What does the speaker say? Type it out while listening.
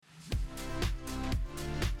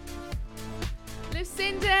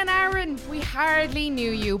in. We hardly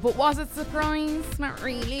knew you, but was it surprise? Not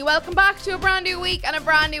really. Welcome back to a brand new week and a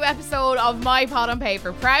brand new episode of My Pod on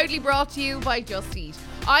Paper, proudly brought to you by Just Eat.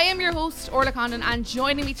 I am your host, Orla Condon, and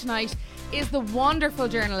joining me tonight is the wonderful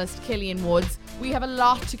journalist, Killian Woods. We have a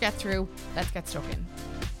lot to get through. Let's get stuck in.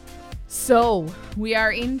 So, we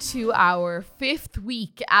are into our 5th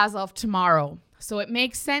week as of tomorrow. So it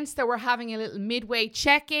makes sense that we're having a little midway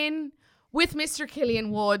check-in with Mr.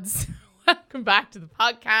 Killian Woods. Welcome back to the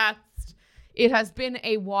podcast. It has been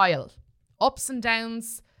a while. Ups and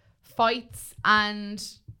downs, fights and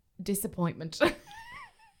disappointment.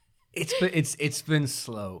 It's been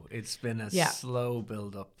slow. It's been a slow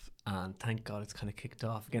build up, and thank God it's kind of kicked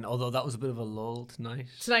off again. Although that was a bit of a lull tonight.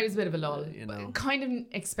 Tonight was a bit of a lull. Kind of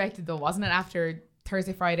expected though, wasn't it? After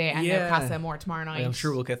Thursday, Friday, and Newcastle more tomorrow night. I'm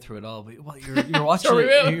sure we'll get through it all. But you're watching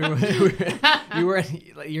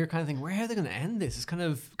it. You're kind of thinking, where are they going to end this? It's kind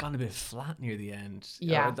of gone a bit flat near the end.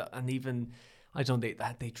 Yeah. And even I don't think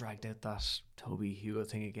they dragged out that Toby Hugo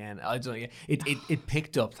thing again. I don't know. It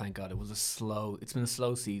picked up. Thank God. It's been a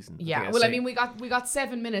slow season. Yeah. Well, I mean, we got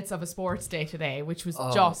 7 minutes of a sports day today, which was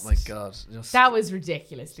just. Oh my God! That was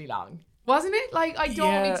ridiculously long. Wasn't it? Like, I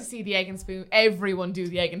don't need to see the egg and spoon. Everyone do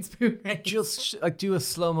the egg and spoon race. Just like do a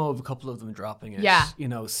slow-mo of a couple of them dropping it. Yeah. You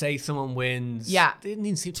know, say someone wins. Yeah. They didn't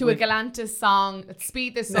even seem to a Galantis song. Let's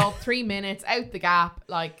speed this up. 3 minutes, out the gap.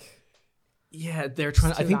 Like. Yeah, they were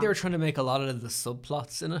trying to make a lot of the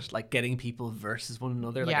subplots in it, like getting people versus one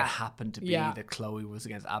another. Like it happened to be that Chloe was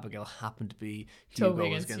against Abigail, happened to be Hugo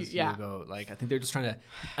was against Hugo. Like I think they're just trying to,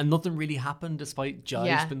 and nothing really happened despite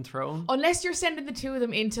Jai's been thrown. Unless you're sending the two of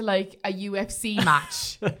them into like a UFC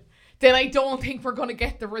match, then I don't think we're going to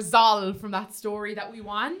get the resolve from that story that we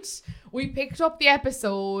want. We picked up the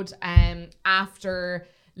episode after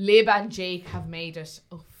Lib and Jake have made it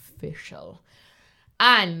official.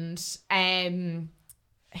 And they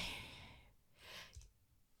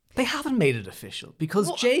haven't made it official because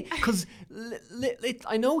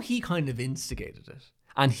I know he kind of instigated it,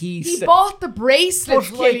 and he bought the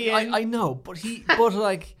bracelet. I know, but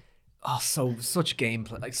such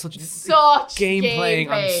gameplay, like such game playing,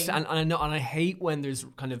 and I know, and I hate when there's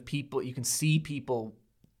kind of people you can see people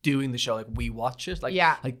doing the show, like we watch it, like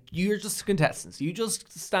you're just contestants, you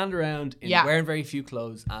just stand around wearing very few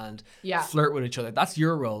clothes and flirt with each other. That's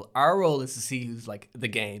your role. Our role is to see who's like the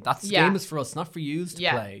game. That's the game is for us, not for you to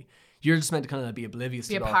play. You're just meant to kind of be oblivious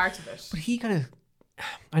to it, part of it. But he kind of,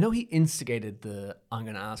 I know he instigated I'm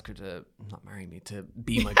gonna ask her to not marry me, to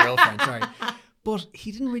be my girlfriend. Sorry. But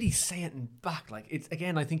he didn't really say it in back. Like it's,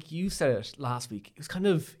 again, I think you said it last week, it was kind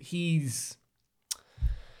of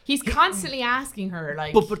He's constantly asking her,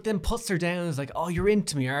 like... But then puts her down and is like, oh, you're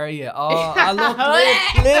into me, are you? Oh, I love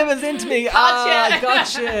Liv is into me. Gotcha. I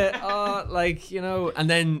gotcha. Oh, like, you know, and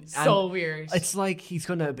then... So weird. It's like he's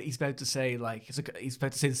about to say, like, he's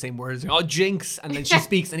about to say the same words. Oh, jinx. And then she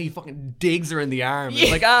speaks and he fucking digs her in the arm.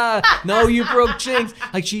 It's like, no, you broke jinx.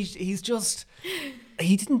 Like, he's just...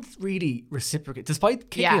 He didn't really reciprocate. Despite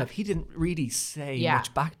kicking up, he didn't really say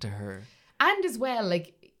much back to her. And as well,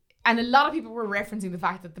 like... And a lot of people were referencing the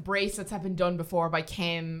fact that the bracelets have been done before by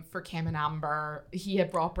Kim, for Kim and Amber. He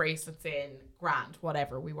had brought bracelets in. Grand,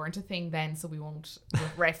 whatever. We weren't a thing then, so we won't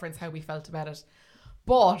reference how we felt about it.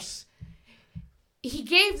 But he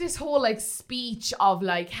gave this whole like speech of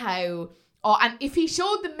like how... Oh, and if he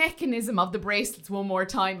showed the mechanism of the bracelets one more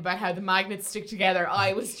time about how the magnets stick together,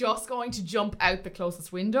 I was just going to jump out the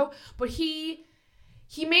closest window. But he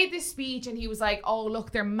made this speech and he was like, oh,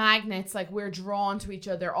 look, they're magnets. Like, we're drawn to each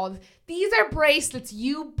other. These are bracelets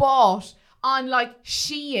you bought on, like,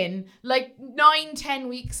 Shein, like, 9-10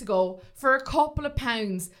 weeks ago for a couple of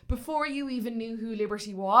pounds before you even knew who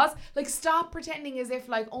Liberty was. Like, stop pretending as if,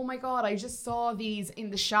 like, oh, my God, I just saw these in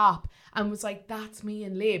the shop and was like, that's me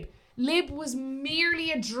and Lib. Lib was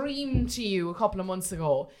merely a dream to you a couple of months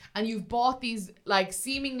ago, and you've bought these, like,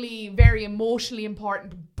 seemingly very emotionally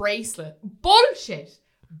important bracelet. Bullshit.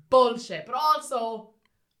 But also,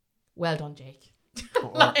 well done, Jake.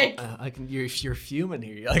 You're fuming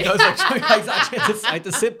here. Like, I had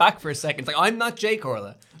to sit back for a second. It's like, I'm not Jake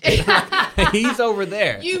Orla. He's over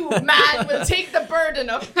there. You man will take the burden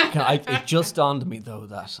of. It just dawned on me though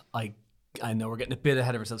that I know we're getting a bit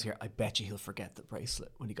ahead of ourselves here. I bet you he'll forget the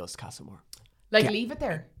bracelet when he goes to Castlemore. Like, leave it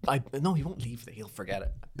there? No, he won't leave it. He'll forget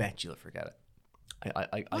it. I bet you'll forget it.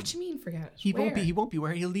 What do you mean forget it? He won't be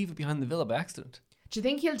where he'll leave it behind the villa by accident. Do you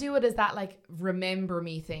think he'll do it as that like remember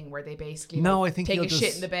me thing where they basically I think take a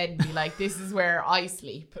shit in the bed and be like, this is where I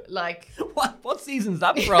sleep? Like what season's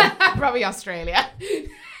that from? Probably Australia.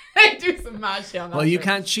 I do some mad shit on that. Well, you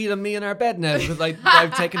can't cheat on me in our bed now because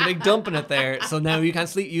I've taken a big dump in it there. So now you can't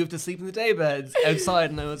sleep. You have to sleep in the day beds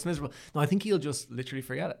outside, and now it's miserable. No, I think he'll just literally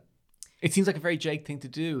forget it. It seems like a very Jake thing to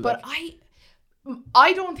do. But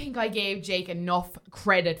I don't think I gave Jake enough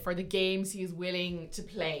credit for the games he's willing to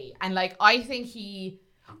play. And like, I think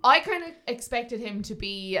I kind of expected him to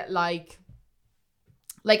be like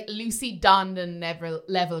Lucy Dondon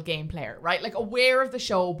level game player, right? Like aware of the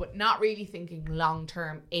show, but not really thinking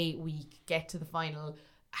long-term, 8-week, get to the final.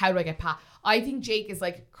 How do I get past? I think Jake is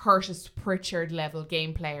like Curtis Pritchard level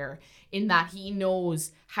game player in that he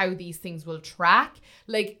knows how these things will track.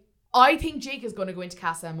 Like, I think Jake is going to go into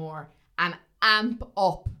Casa Amor and amp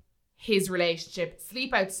up his relationship,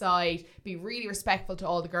 sleep outside, be really respectful to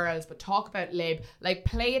all the girls, but talk about Lib, like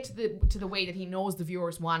play it to the way that he knows the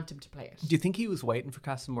viewers want him to play it. Do you think he was waiting for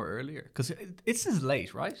Casa Amor earlier? Because it's as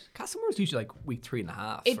late, right? Casa Amor is usually like week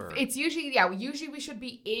 3.5. It's usually, usually we should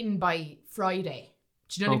be in by Friday.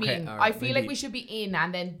 Do you know what I mean? Right, I feel like we should be in,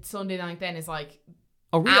 and then Sunday night then is like,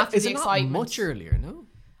 oh really? After is the it excitement. Not much earlier? No.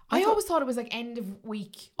 I always thought it was like end of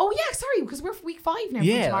week. Oh yeah, sorry, because we're week 5 now.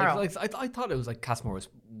 Yeah, tomorrow. I thought it was like Casa Amor was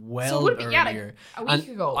well so earlier. Yeah, like a week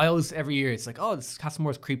ago. I always every year it's like, oh, this Casa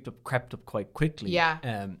Amor's crept up quite quickly.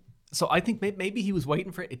 Yeah. So I think maybe he was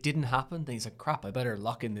waiting for it. It didn't happen. Then he's like, crap, I better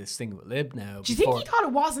lock in this thing with Lib now. Do you think he thought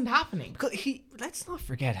it wasn't happening? Because let's not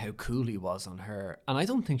forget how cool he was on her, and I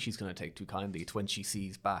don't think she's going to take too kindly to when she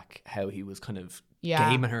sees back how he was kind of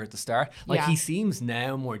gaming her at the start. Like he seems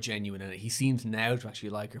now more genuine in it. He seems now to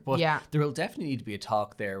actually like her. But there will definitely need to be a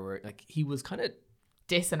talk there where like he was kind of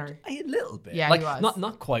dissing her a little bit. Yeah, like he was.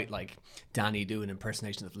 not quite like Danny doing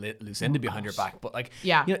impersonation of Lucinda behind her back, but like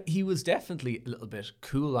you know, he was definitely a little bit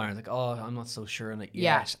cool on her, like, oh, I'm not so sure on it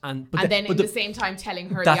yet. And then at the same time telling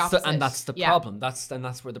her the opposite. And that's the problem. That's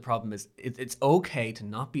where the problem is. It's okay to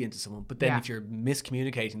not be into someone, but then if you're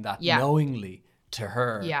miscommunicating that knowingly to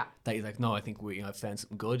her, that you're like, no, I think I've found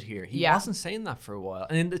something good here. He wasn't saying that for a while,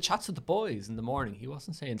 and in the chats with the boys in the morning, he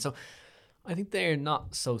wasn't saying. So I think they're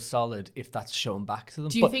not so solid if that's shown back to them.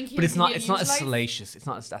 Do you think? But it's not as salacious. It's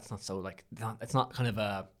not. That's not so like. It's not kind of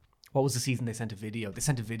a. What was the season they sent a video? They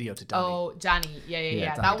sent a video to Danny. Oh, Danny.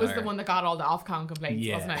 Yeah. That was the one that got all the Ofcom complaints,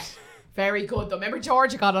 wasn't it? Very good though. Remember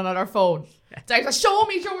Georgia got on our phone. Like, show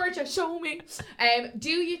me, Georgia, show me. Do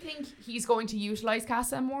you think he's going to utilize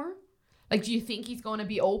Casa more? Like, do you think he's going to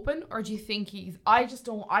be open, or do you think he's? I just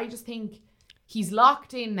think he's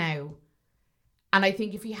locked in now. And I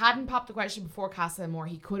think if he hadn't popped the question before Casa Amor,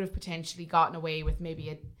 he could have potentially gotten away with maybe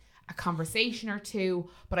a conversation or two.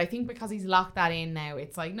 But I think because he's locked that in now,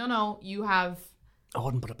 it's like, no, you have. I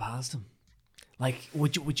wouldn't put it past him. Like,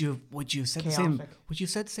 would you said the same? Would you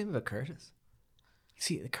said the same about Curtis? You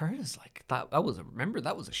see, Curtis, like that was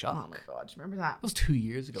a shock. Oh my god, remember that? That was 2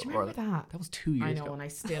 years ago. Do you remember that? That was 2 years ago. I know, and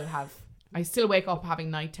I still wake up having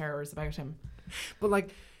night terrors about him. But like,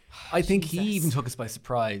 I think he even took us by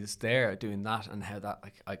surprise there doing that, and how that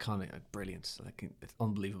like iconic, like, brilliant, like it's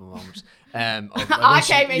unbelievable moment. I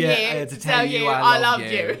came in here to tell you I love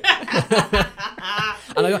you.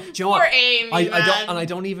 And I go, do you know what? Amy, I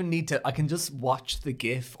don't even need to. I can just watch the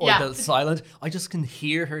GIF or the silent. I just can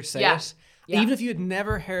hear her say it. Yeah. Even if you had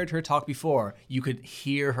never heard her talk before, you could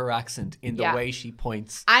hear her accent in the way she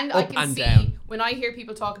points and up I can and see, down. When I hear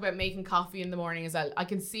people talk about making coffee in the morning as well, I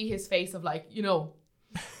can see his face of like,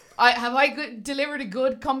 I delivered a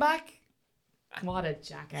good comeback? What a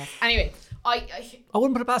jackass. Anyway, I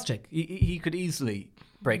wouldn't put it past Jake. He could easily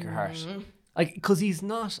break her heart. Like, because he's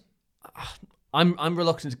not... I'm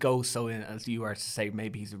reluctant to go so in as you are to say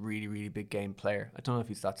maybe he's a really, really big game player. I don't know if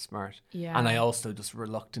he's that smart. Yeah. And I also just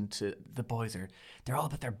reluctant to... The boys they're all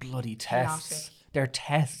about their bloody tests. Chaotic. Their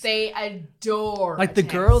tests. They adore like the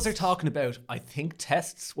girls are talking about, I think,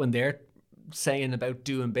 tests when they're saying about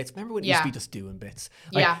doing bits. Remember when it used to be just doing bits?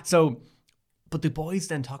 Like, so... But the boys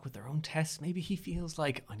then talk with their own tests. Maybe he feels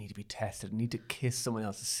like, I need to be tested. I need to kiss someone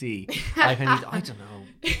else to see. Like, I don't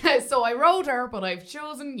know. So I wrote her, but I've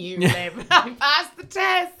chosen you, Liv. I passed the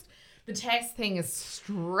test. The test thing is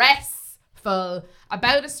stressful.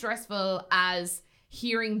 About as stressful as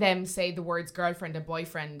hearing them say the words girlfriend and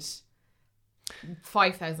boyfriend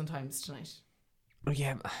 5,000 times tonight. Oh,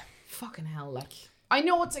 yeah. Fucking hell, like. I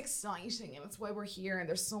know it's exciting and it's why we're here and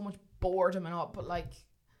there's so much boredom and all, but like...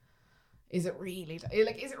 Is it really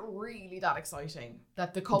that exciting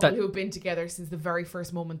that the couple who have been together since the very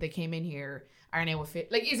first moment they came in here are now a fit?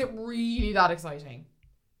 Like, is it really that exciting?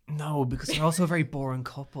 No, because they're also a very boring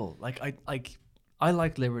couple. Like, I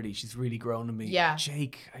like Liberty. She's really grown on me. Yeah.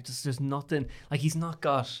 Jake, there's nothing. Like, he's not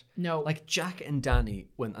got... No. Like, Jack and Danny,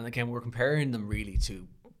 and again, we're comparing them really to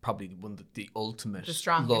probably one of the ultimate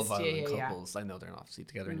strongest, Love Island couples. I know they're not obviously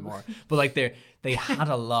together anymore, but like they had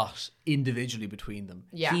a lot individually between them.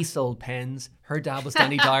 He sold pens. Her dad was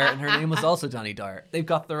Danny Dyer, and her name was also Danny Dyer. They've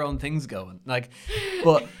got their own things going. Like,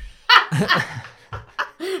 but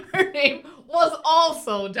her name was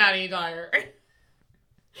also Danny Dyer.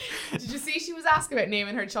 Did you see she was asking about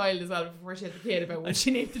naming her child as well before she had the kid, about when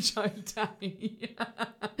she named the child Danny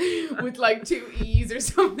with like 2 E's or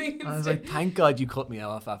something? I was like, thank God you cut me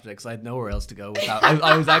off after that, because I had nowhere else to go with that.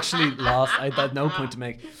 I was actually lost. I had no point to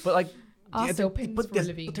make. But like, but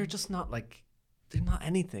they're just not like, they're not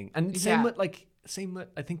anything. And same with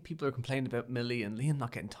I think people are complaining about Millie and Liam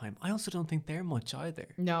not getting time. I also don't think they're much either.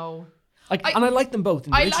 No. And I like them both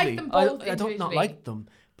individually. I like them both I don't not like them,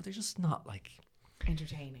 but they're just not like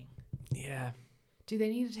entertaining. Yeah. Do they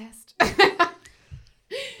need a test?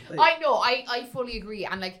 I know. I fully agree.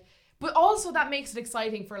 And like, but also that makes it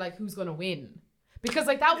exciting for like who's gonna win. Because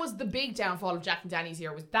like that was the big downfall of Jack and Danny's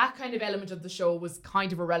year, was that kind of element of the show was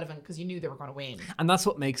kind of irrelevant because you knew they were gonna win. And that's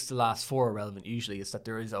what makes the last 4 irrelevant usually, is that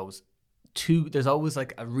there's always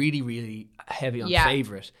like a really, really heavy on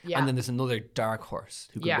favourite, and then there's another dark horse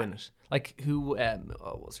who could win it. Like who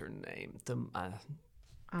what was her name?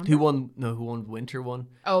 Who won Winter one?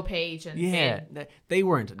 Oh, Paige and Finn. They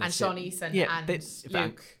weren't. And Shawnice and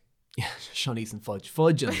Luke. Yeah, Shawnice and Fudge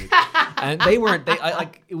and Luke. And they weren't.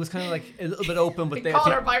 It was kind of like a little bit open, but they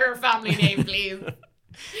call her by her family name, please.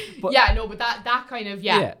 But that kind of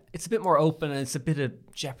it's a bit more open, and it's a bit of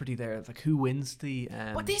jeopardy there. It's like who wins the.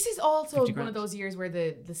 But this is also one of those years where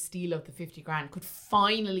the steal of the 50 grand could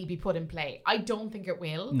finally be put in play. I don't think it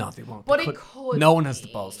will. No, they won't. But it could. No one has the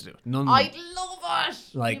balls to do it. I'd love it.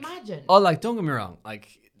 Like, can you imagine? Oh, like, don't get me wrong.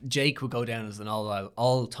 Like, Jake would go down as an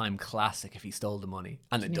all-time classic if he stole the money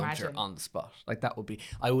and it dumped her on the spot. Like, that would be...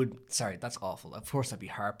 Sorry, that's awful. Of course, that'd be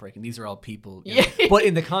heartbreaking. These are all people... You know, but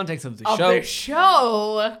in the context of the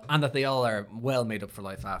show... And that they all are well made up for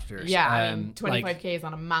life after. Yeah, I mean, 25k is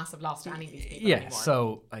not a massive loss to any of these people anymore.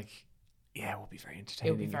 So, like... Yeah, it would be very entertaining.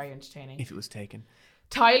 It would be very entertaining. If it was taken.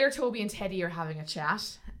 Tyler, Toby and Teddy are having a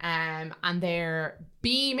chat, and they're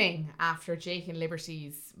beaming after Jake and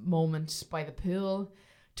Liberty's moment by the pool.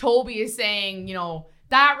 Toby is saying, you know,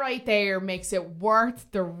 that right there makes it worth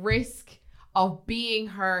the risk of being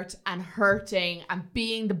hurt and hurting and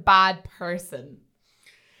being the bad person.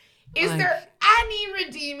 Is there any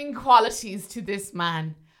redeeming qualities to this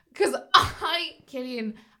man? Because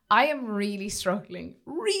Killian, I am really struggling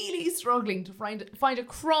to find a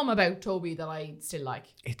crumb about Toby that I still like.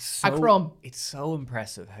 A crumb. It's so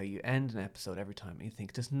impressive how you end an episode every time and you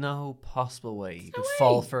think there's no possible way you could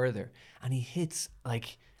fall further. And he hits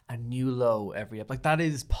like a new low every episode. Like, that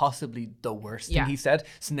is possibly the worst thing he said.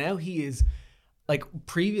 So now he is... Like,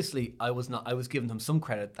 previously, I was giving him some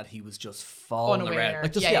credit that he was just falling around.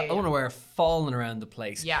 Like, just, unaware, falling around the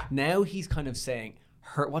place. Yeah. Now he's kind of saying...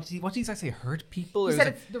 Hurt. What did he say? Hurt people? He said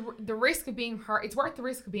it's the risk of being hurt. It's worth the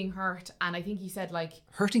risk of being hurt, and I think he said like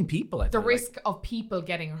hurting people. The risk of people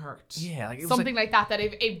getting hurt. Yeah, like, it was something like that. That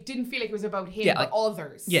it didn't feel like it was about him, but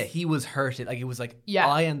others. Yeah, he was hurted. Like, it was like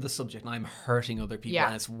I am the subject, and I'm hurting other people,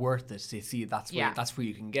 and it's worth it to see. That's where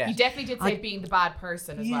you can get. He definitely did say being the bad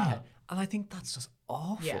person as well. And I think that's just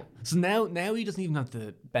awful. Yeah. So now he doesn't even have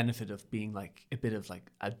the benefit of being like a bit of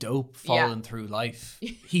like a dope falling through life.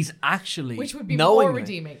 He's actually which would be more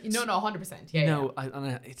redeeming. No, 100%. Yeah. You know,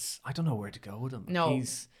 I don't know where to go with him. No,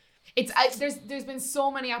 there's been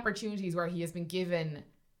so many opportunities where he has been given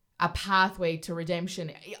a pathway to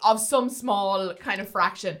redemption of some small kind of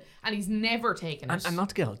fraction, and he's never taken it. And not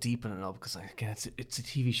to get all deep in it all, because again it's a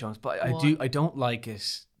TV show, but I don't like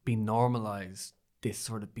it being normalized. This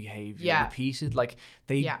sort of behavior repeated, like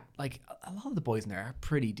like a lot of the boys in there are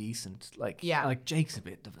pretty decent. Like Jake's a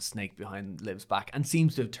bit of a snake behind Liv's back and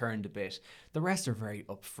seems to have turned a bit. The rest are very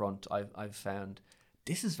upfront. I've found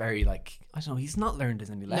this is very like, I don't know. He's not learned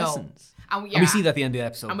any lessons. And we see that at the end of the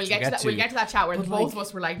episode. And we'll get to that chat where both of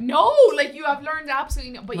us were like, no, like you have learned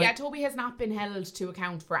absolutely no. But like, Toby has not been held to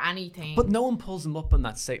account for anything. But no one pulls him up on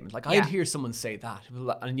that statement. Like I'd hear someone say that,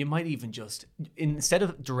 and you might even just, instead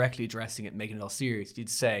of directly addressing it, making it all serious, you'd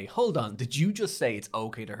say, hold on, did you just say it's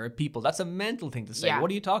okay to hurt people? That's a mental thing to say. Yeah. What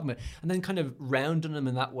are you talking about? And then kind of rounding him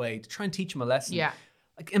in that way to try and teach him a lesson. Yeah.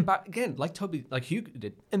 Like, again, like Toby, like Hugh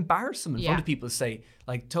did, embarrass him in front of people. Say,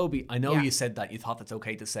 like, Toby, I know you said that, you thought that's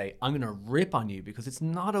okay to say. I'm going to rip on you because it's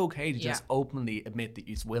not okay to just openly admit that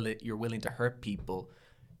you're willing to hurt people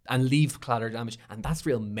and leave collateral damage. And that's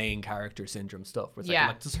real main character syndrome stuff. Where it's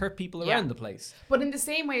like, just hurt people around the place. But in the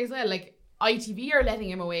same way as well, like ITV are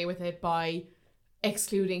letting him away with it by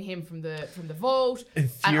excluding him from the vote.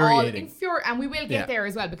 Infuriating. And we will get there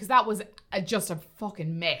as well, because that was just a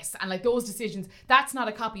fucking mess. And like those decisions, that's not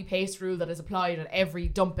a copy paste rule that is applied at every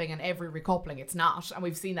dumping and every recoupling. It's not. And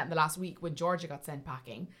we've seen that in the last week when Georgia got sent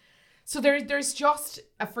packing. So there's just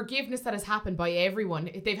a forgiveness that has happened by everyone.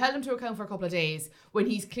 They've held him to account for a couple of days when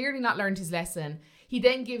he's clearly not learned his lesson. He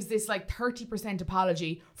then gives this like 30%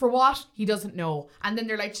 apology for what? He doesn't know. And then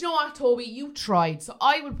they're like, you know what, Toby, you tried. So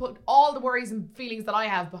I will put all the worries and feelings that I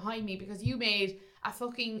have behind me because you made a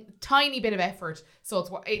fucking tiny bit of effort.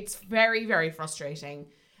 So it's very, very frustrating.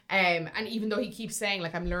 And even though he keeps saying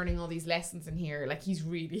like, I'm learning all these lessons in here, like he's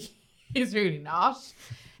really not.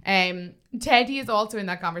 Teddy is also in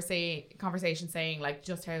that conversation saying like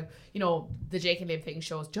just how, you know, the Jake and Liv thing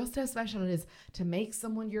shows just how special it is to make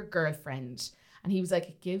someone your girlfriend. And he was like,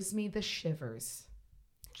 it gives me the shivers.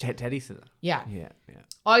 Teddy said that? Yeah. Yeah.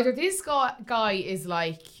 Either this guy is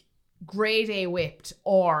like grade A whipped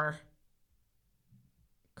or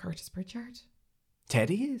Curtis Pritchard.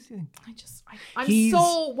 Teddy is? Yeah. I'm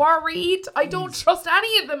so worried. I don't trust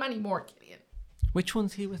any of them anymore, Killian. Which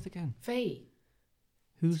one's he with again? Faye.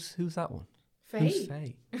 Who's that one? Faye. Who's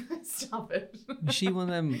Faye? Stop it. Is she one of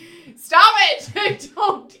them? Stop it!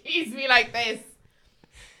 Don't tease me like this.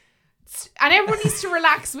 And everyone needs to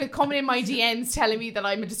relax with coming in my DMs telling me that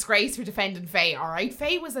I'm a disgrace for defending Faye, alright?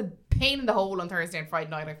 Faye was a pain in the hole on Thursday and Friday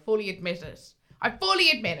night. I fully admit it.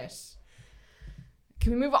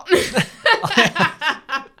 Can we move on?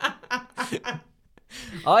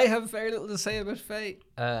 I have very little to say about Faye.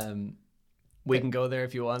 We can go there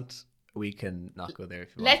if you want. We can not go there if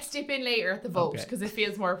you want. Let's dip in later at the vote because it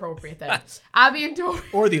feels more appropriate then. Abby and Toby.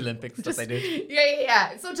 Or the Olympics that they did.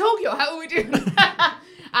 Yeah. So Tokyo, how are we doing?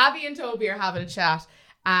 Abby and Toby are having a chat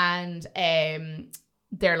and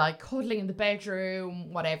they're like cuddling in the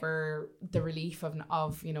bedroom, whatever, the relief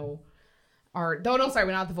of you know, or no, sorry,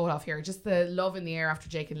 we're not the vote off here. Just the love in the air after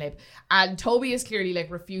Jake and Liv. And Toby is clearly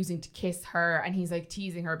like refusing to kiss her. And he's like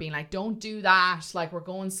teasing her, being like, don't do that. Like, we're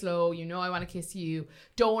going slow. You know, I want to kiss you.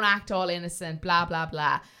 Don't act all innocent, blah, blah,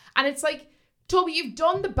 blah. And it's like, Toby, you've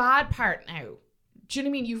done the bad part now. Do you know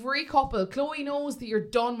what I mean? You've recoupled. Chloe knows that you're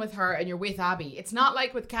done with her and you're with Abby. It's not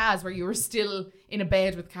like with Kaz where you were still in a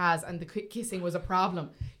bed with Kaz and the kissing was a problem.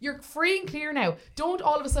 You're free and clear now. Don't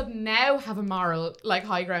all of a sudden now have a moral like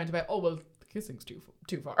high ground about, oh, well, kissing's too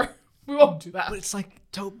far. We won't do that. But it's like,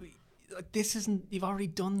 Toby, like, this isn't, you've already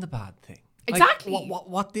done the bad thing. Exactly. Like,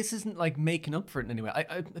 what this isn't like making up for it in any way.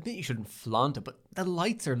 I think you shouldn't flaunt it, but the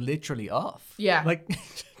lights are literally off. Yeah. Like,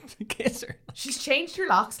 kiss her. She's changed her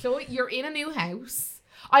locks, Chloe. You're in a new house.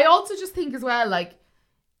 I also just think as well, like,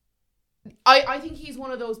 I think he's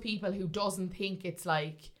one of those people who doesn't think it's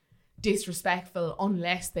like disrespectful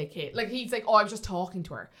unless they kiss. Like, he's like, oh, I was just talking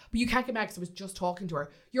to her. But you can't get mad because I was just talking to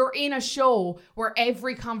her. You're in a show where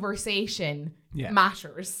every conversation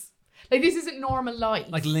matters. Like, this isn't normal life.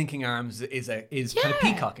 Like, linking arms is kind of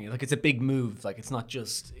peacocking. Like, it's a big move. Like, it's not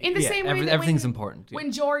just in the same way that everything's important.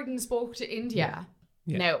 When Jordan spoke to India,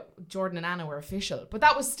 now Jordan and Anna were official, but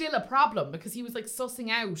that was still a problem because he was like sussing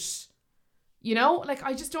out. You know, like,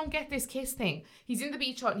 I just don't get this kiss thing. He's in the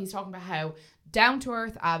beach hut and he's talking about how down to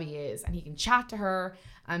earth Abby is and he can chat to her.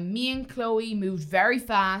 And me and Chloe moved very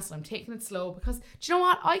fast. I'm taking it slow because, do you know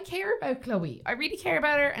what? I care about Chloe. I really care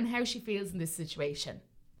about her and how she feels in this situation.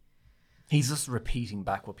 He's just repeating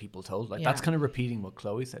back what people told. Like, that's kind of repeating what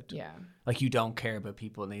Chloe said. Yeah. Like, you don't care about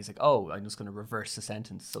people. And he's like, oh, I'm just going to reverse the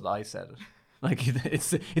sentence so that I said it. Like,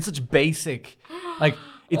 it's such basic, like,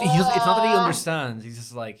 it's not that he understands. He's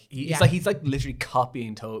just like, he's like literally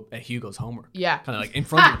copying Hugo's homework. Yeah. Kind of like in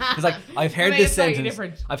front of him. He's like, I've heard this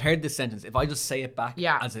sentence. I've heard this sentence. If I just say it back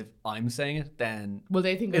as if I'm saying it, then. Will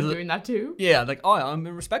they think I'm doing that too? Yeah. Like, oh, I'm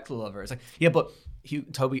respectful of her. It's like, yeah, but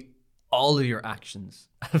Toby, all of your actions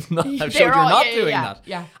have showed you're not doing that.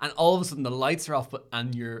 Yeah. And all of a sudden the lights are off,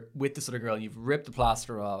 and you're with this other girl and you've ripped the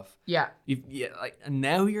plaster off. Yeah. And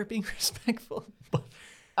now you're being respectful. But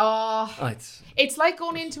it's like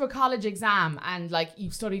going into a college exam and like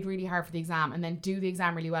you've studied really hard for the exam and then do the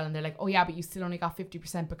exam really well and they're like, oh yeah, but you still only got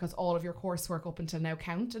 50% because all of your coursework up until now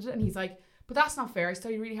counted. And he's like, but that's not fair. I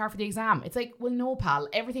studied really hard for the exam. It's like, well, no, pal.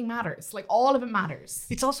 Everything matters. Like, all of it matters.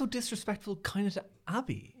 It's also disrespectful kind of to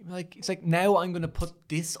Abby. Like, it's like, now I'm going to put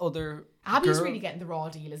this other Abby's girl. Really getting the raw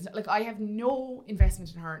deal, isn't it? Like, I have no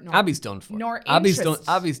investment in her. Abby's done for it. Nor Abby's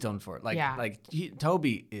interest. done for it. Like,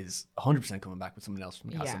 Toby is 100% coming back with someone else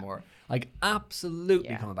from Casa Amor. Like,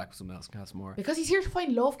 absolutely coming back with someone else from Casa Amor. Because he's here to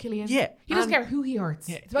find love, Killian. Yeah. He doesn't care who he hurts.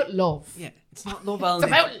 Yeah, it's about love. Yeah. It's not Love Island.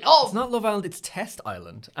 It's about love. It's not Love Island. It's Test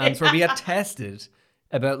Island. And it's where we get tested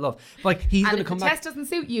about love. Like, he's going to come back. If the test doesn't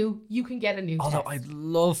suit you, you can get a new test. Although I'd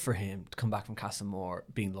love for him to come back from Castlemore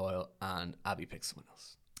being loyal and Abby pick someone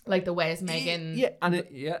else. Like the Wes Megan. Yeah,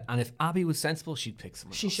 and if Abby was sensible, she'd pick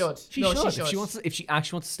someone else. She should. She should. If she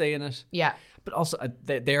actually wants to stay in it. Yeah. But also,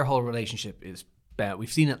 their whole relationship is bound.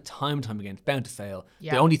 We've seen it time and time again. It's bound to fail.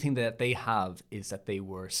 Yeah. The only thing that they have is that they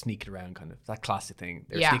were sneaking around, kind of that classic thing.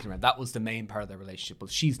 They were sneaking around. That was the main part of their relationship. But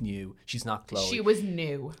she's new. She's not Chloe. She was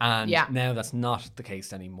new. And now that's not the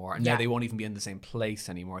case anymore. And now they won't even be in the same place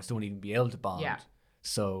anymore. So they won't even be able to bond. Yeah.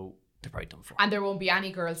 So they're probably done for. And there won't be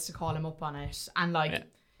any girls to call him up on it. And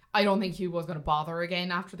I don't think Hugo's going to bother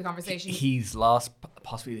again after the conversation. He's lost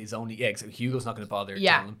possibly his only so Hugo's not going to bother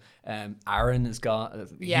telling him. Aaron is gone.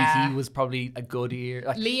 He was probably a good ear.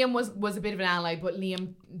 Like, Liam was a bit of an ally, but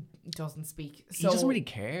Liam doesn't speak. So he doesn't really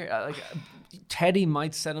care. Teddy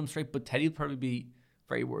might set him straight, but Teddy will probably be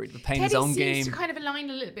very worried about playing his own game. Teddy seems to kind of align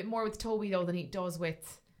a little bit more with Toby though than he does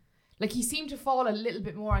with. Like, he seemed to fall a little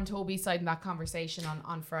bit more on Toby's side in that conversation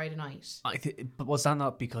on Friday night. But was that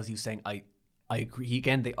not because he was saying I agree.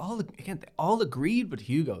 They all agreed with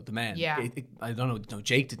Hugo, the men. Yeah. I don't know. No,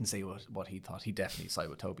 Jake didn't say what he thought. He definitely sided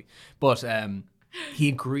with Toby, but he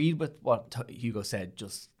agreed with what Hugo said.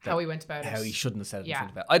 Just how he went about it. How he shouldn't have said it in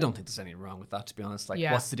front of it. I don't think there's anything wrong with that, to be honest. Like,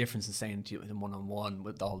 what's the difference in saying to him one-on-one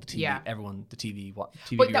with all the TV, everyone, the TV,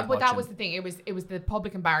 TV. But that was the thing. It was the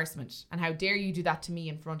public embarrassment, and how dare you do that to me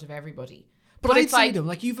in front of everybody. But I'd say to him,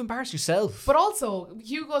 like, you've embarrassed yourself. But also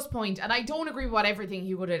Hugo's point, and I don't agree with everything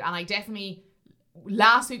Hugo did, and I definitely.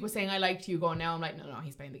 Last week was saying I liked Hugo, and now I'm like, no,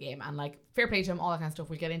 he's playing the game, and like, fair play to him, all that kind of stuff.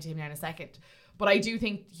 We'll get into him now in a second, but I do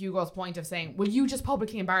think Hugo's point of saying, will you just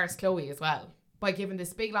publicly embarrass Chloe as well by giving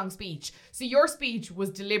this big long speech? So your speech was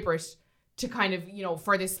deliberate to kind of,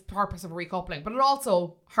 for this purpose of recoupling, but it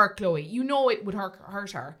also hurt Chloe. It would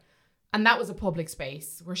hurt her, and that was a public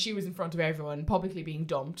space where she was in front of everyone, publicly being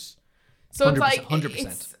dumped. So 100%, it's like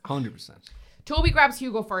 100%. Toby grabs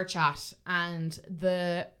Hugo for a chat, and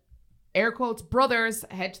the air quotes brothers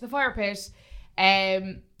head to the fire pit,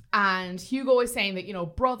 and Hugo is saying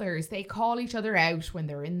that brothers, they call each other out when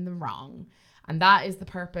they're in the wrong, and that is the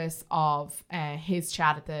purpose of his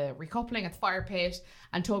chat at the recoupling at the fire pit.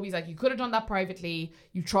 And Toby's like, you could have done that privately,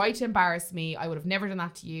 you tried to embarrass me, I would have never done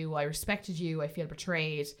that to you, I respected you, I feel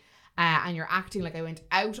betrayed, and you're acting like I went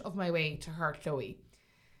out of my way to hurt Chloe.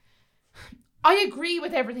 I agree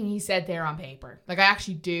with everything he said there on paper, like I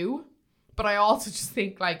actually do, but I also just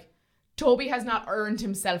think like Toby has not earned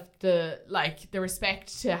himself the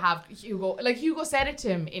respect to have Hugo. Like, Hugo said it to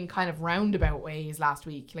him in kind of roundabout ways last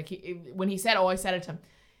week. Like, when he said, I said it to him,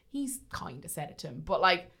 he's kind of said it to him. But,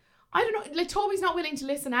 like, I don't know. Like, Toby's not willing to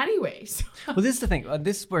listen anyway. So. Well, this is the thing.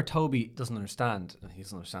 This is where Toby doesn't understand. He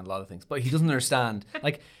doesn't understand a lot of things. But he doesn't understand.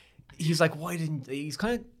 Like, he's like, he's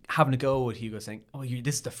kind of having a go with Hugo, saying,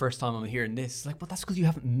 this is the first time I'm hearing this. It's like, well, that's because you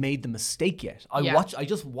haven't made the mistake yet. I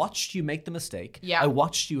just watched you make the mistake. Yeah. I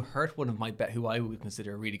watched you hurt one of my who I would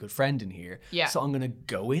consider a really good friend in here. Yeah. So I'm going to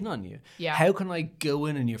go in on you. Yeah. How can I go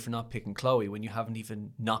in on you for not picking Chloe when you haven't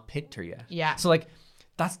even not picked her yet? Yeah. So, like,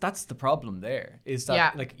 that's the problem there, is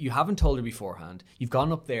that like, you haven't told her beforehand. You've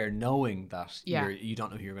gone up there knowing that you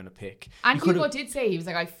don't know who you're going to pick. And Hugo did say, he was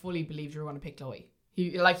like, I fully believed you were going to pick Chloe.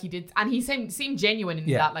 He did, and he seemed genuine in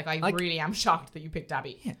that. Like, I really am shocked that you picked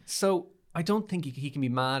Abby. Yeah. So I don't think he can be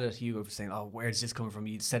mad at Hugo for saying, where's this coming from?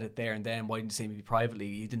 You said it there and then. Why didn't you say maybe privately?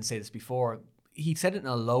 You didn't say this before. He said it in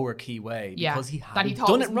a lower key way because he hadn't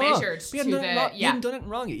done it wrong. He hadn't done it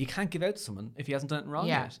wrong yet. You can't give out to someone if he hasn't done it wrong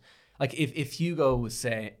yet. Like, if Hugo was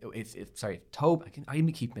saying, Toby, I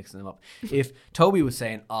keep mixing them up. If Toby was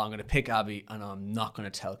saying, I'm going to pick Abby and I'm not going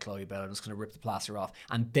to tell Chloe about it, I'm just going to rip the plaster off,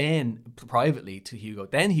 and then privately to Hugo,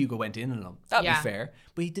 then Hugo went in on him. That'd be fair.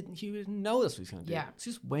 But Hugo didn't know that's what he's going to do. Yeah. He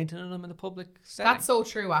just went in on him in the public setting. That's so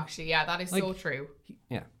true, actually. Yeah, that is so true.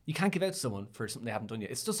 You can't give out to someone for something they haven't done yet.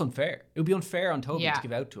 It's just unfair. It would be unfair on Toby to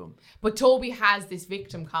give out to him. But Toby has this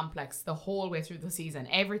victim complex the whole way through the season.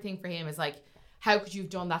 Everything for him is like, how could you have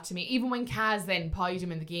done that to me? Even when Kaz then pied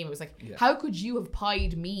him in the game, it was like, how could you have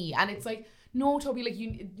pied me? And it's like, no, Toby, like,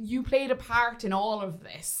 you played a part in all of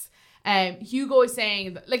this. Hugo is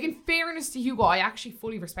saying, that, like, in fairness to Hugo, I actually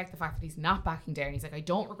fully respect the fact that he's not backing down. He's like, I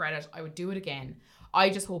don't regret it. I would do it again. I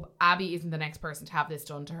just hope Abby isn't the next person to have this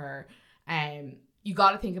done to her. You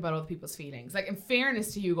got to think about other people's feelings. Like, in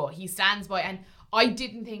fairness to Hugo, he stands by, and I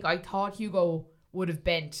thought Hugo would have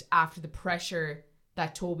bent after the pressure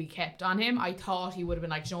that Toby kept on him, I thought he would have been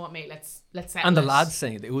like, you know what, mate, let's settle And the lads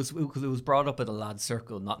saying it was because it was brought up at a lad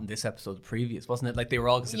circle, not in this episode, the previous, wasn't it? Like they were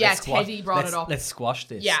all Teddy brought it up. Let's squash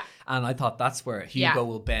this. Yeah. And I thought that's where Hugo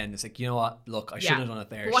will bend. It's like, you know what? Look, I should have done it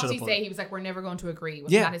there. But what's he say? He was like, we're never going to agree.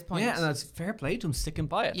 Was that his point? Yeah, and that's fair play to him sticking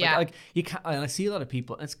by it. Yeah. Like you can't. And I see a lot of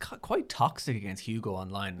people, and it's quite toxic against Hugo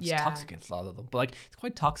online. It's toxic against a lot of them. But like, it's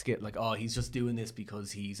quite toxic. Like, oh, he's just doing this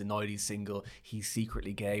because he's annoyed he's single. He's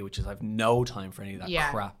secretly gay, which is I've no time for any of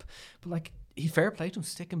that crap. But like, he fair play to him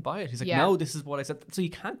sticking by it. He's like, no, this is what I said. So you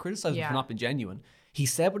can't criticize him for not being genuine. He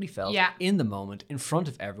said what he felt in the moment, in front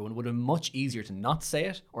of everyone. It would have been much easier to not say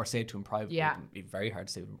it or say it to him privately. It would be very hard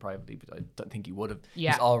to say it to him privately, but I don't think he would have.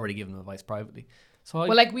 He's already given him advice privately. So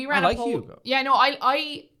we ran a poll. Hugo. Yeah, no,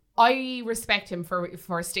 I respect him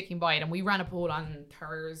for sticking by it. And we ran a poll on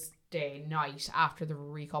Thursday night after the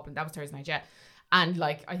recoupling. That was Thursday night, yeah. And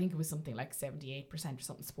like, I think it was something like 78% or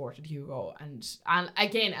something supported Hugo. And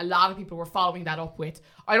again, a lot of people were following that up with,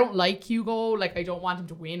 I don't like Hugo. Like, I don't want him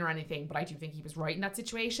to win or anything, but I do think he was right in that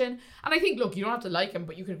situation. And I think, look, you don't have to like him,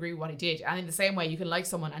 but you can agree with what he did. And in the same way, you can like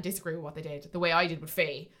someone and disagree with what they did. The way I did with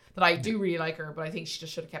Faye, that I do really like her, but I think she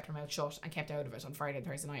just should have kept her mouth shut and kept out of it on Friday and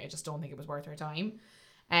Thursday night. I just don't think it was worth her time.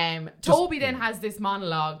 Toby then has this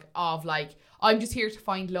monologue of like, I'm just here to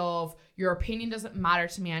find love. Your opinion doesn't matter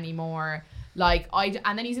to me anymore. Like,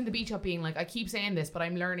 and then he's in the beach up being like, I keep saying this, but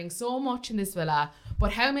I'm learning so much in this villa.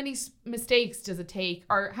 But how many mistakes does it take?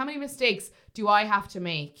 Or how many mistakes do I have to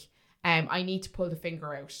make? I need to pull the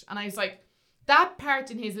finger out. And I was like, that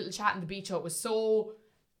part in his little chat in the beach hut was so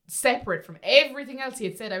separate from everything else he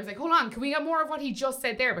had said. I was like, hold on, can we get more of what he just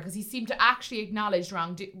said there? Because he seemed to actually acknowledge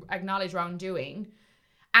wrongdoing.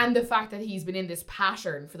 And the fact that he's been in this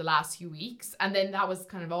pattern for the last few weeks. And then that was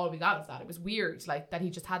kind of all we got of that. It was weird, like, that he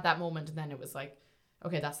just had that moment and then it was like,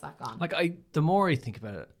 okay, that's that gone. Like, the more I think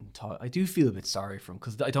about it and talk, I do feel a bit sorry for him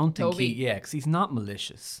because I don't think because he's not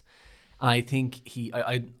malicious. And I think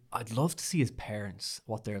I'd love to see his parents,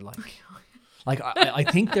 what they're like. Like, I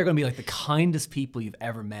think they're going to be like the kindest people you've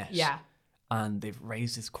ever met. Yeah. And they've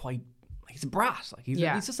raised this he's a brat. Like he's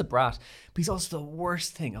just a brat. But he's also the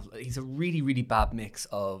worst thing. He's a really, really bad mix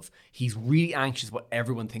of he's really anxious what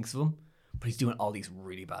everyone thinks of him, but he's doing all these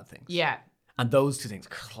really bad things. Yeah. And those two things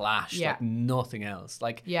clash like nothing else.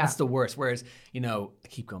 Like that's the worst. Whereas, I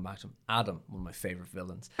keep going back to him. Adam, one of my favorite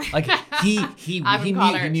villains. Like he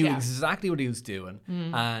knew exactly what he was doing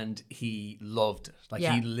and he loved it. Like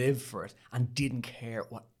he lived for it and didn't care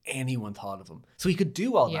what anyone thought of him. So he could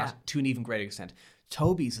do all that to an even greater extent.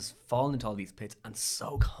 Toby's just fallen into all these pits and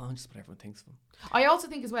so conscious of what everyone thinks of him. I also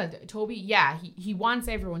think as well, Toby, he wants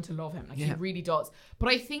everyone to love him. Like he really does. But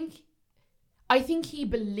I think he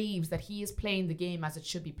believes that he is playing the game as it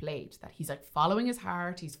should be played. That he's like following his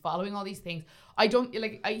heart. He's following all these things.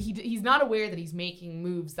 He's not aware that he's making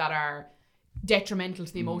moves that are detrimental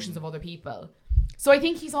to the emotions of other people. So I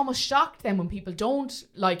think he's almost shocked then when people don't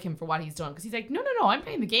like him for what he's done. Because he's like, no, I'm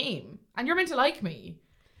playing the game. And you're meant to like me.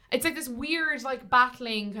 It's like this weird, like,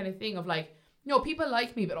 battling kind of thing of like, no, people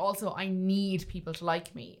like me, but also I need people to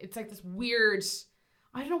like me. It's like this weird,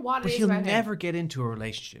 I don't know what it is. But he'll never get into a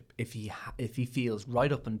relationship if he feels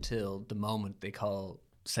right up until the moment they call,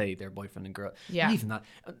 say, their boyfriend and girl. Yeah. And even that,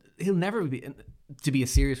 he'll never be to be a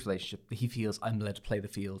serious relationship that he feels I'm allowed to play the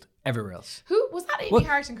field everywhere else. Who was that? Amy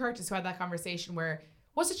Hart and Curtis who had that conversation where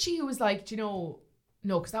was it she who was like, do you know?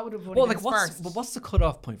 No, because that would have only been his first. But what's the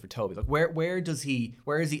cutoff point for Toby? Like, where is he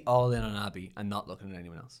all in on Abby and not looking at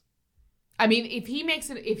anyone else? I mean, if he makes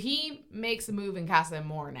a move in Casa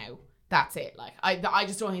Amor now, that's it. Like, I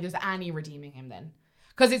just don't think there's any redeeming him then,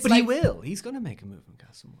 because it's. But he will. He's going to make a move in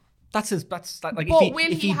Casa Amor. Like. But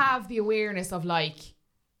will he have the awareness of like?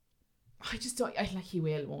 I just don't. He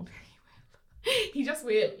will, won't he? He just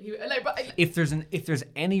will. If there's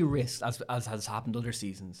any risk, as has happened other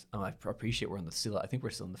seasons, and I appreciate I think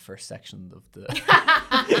we're still in the first section of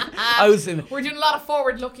the. We're doing a lot of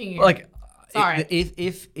forward looking here. Like, sorry.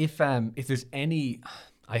 If there's any,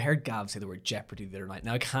 I heard Gav say the word jeopardy the other night.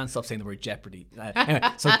 Now I can't stop saying the word jeopardy.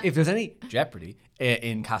 Anyway, so if there's any jeopardy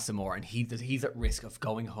in Casa Amor and he's at risk of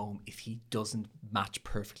going home if he doesn't match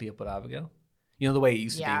perfectly up with Abigail. You know the way it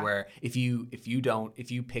used to be where if you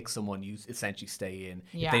pick someone, you essentially stay in.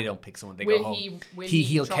 Yeah. If they don't pick someone, they go home.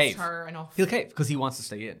 He'll trust cave. Her enough? He'll cave because he wants to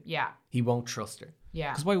stay in. Yeah. He won't trust her.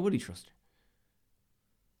 Yeah. Because why would he trust her?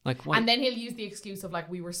 Like, why? And then he'll use the excuse of like,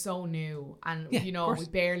 we were so new and we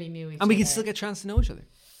barely knew each other. And we can still get a chance to know each other.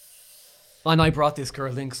 And I brought this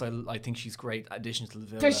girl in because I think she's great addition to the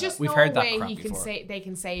Villa. There's just no way they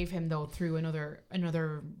can save him though through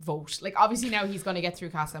another vote. Like obviously now he's going to get through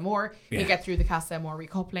Casa Amor. He'll get through the Casa Amor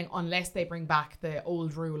recoupling unless they bring back the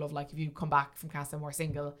old rule of like if you come back from Casa Amor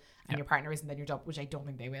single and your partner isn't, then you're done. Which I don't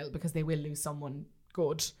think they will, because they will lose someone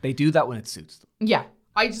good. They do that when it suits them. Yeah,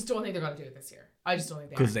 I just don't think they're going to do it this year. I just don't think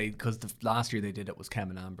because the last year they did it was Kem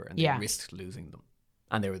and Amber, and they risked losing them.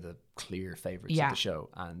 And they were the clear favourites of the show.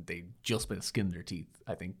 And they just by the skin of their teeth,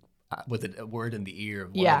 I think, with a word in the ear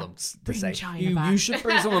of one of them to say, you should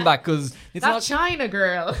bring someone back because it's not China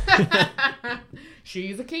girl.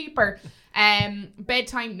 She's a keeper.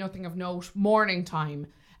 Bedtime, nothing of note. Morning time.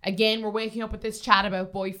 Again, we're waking up with this chat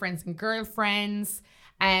about boyfriends and girlfriends.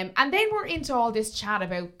 And then we're into all this chat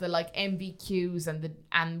about the like MVQs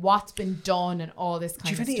and what's been done and all this kind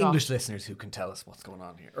of stuff. Do you have any English listeners who can tell us what's going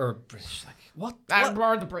on here? Or British, like what?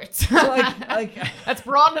 Or the Brits. like let's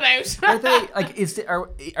broaden it out. Are they like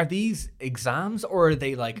are these exams, or are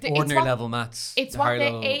they like ordinary level maths? It's what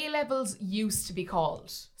the A levels used to be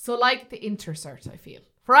called. So like the intercert, I feel.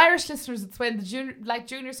 For Irish listeners, it's when the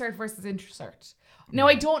junior cert versus intercert. No,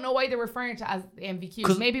 I don't know why they're referring to as the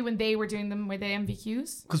MVQs. Maybe when they were doing them were they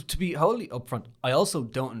MVQs? Because to be wholly upfront, I also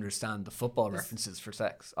don't understand the football references for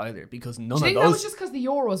sex either, because none of those. That was just because the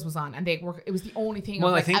Euros was on and it was the only thing.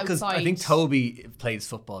 Well, I think because I think Toby plays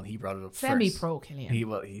football and he brought it up semi-pro, first. Killian.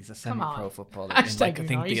 He's a semi-pro footballer. In like, I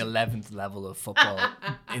think the 11th level of football.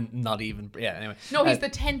 Anyway. No, he's the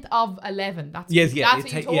 10th of 11. That's what you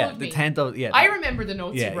told me. The 10th of I remember the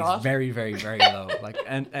notes you brought. He's very, very, very low.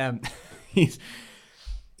 He's.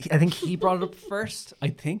 I think he brought it up first,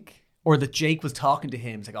 or that Jake was talking to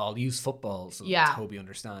him. It's like, I'll use football so Toby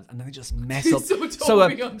understands. And then they just mess up. so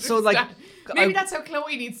like, maybe that's how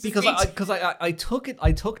Chloe needs to speak. Because I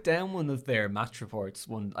took down one of their match reports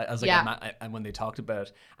and when they talked about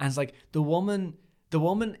it. And it's like, the woman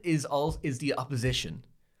is the opposition,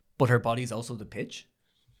 but her body's also the pitch.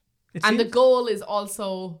 The goal is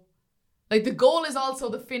also, like, the goal is also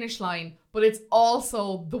the finish line, but it's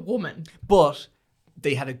also the woman. But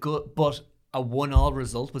they had a 1-1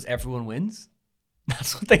 result was everyone wins.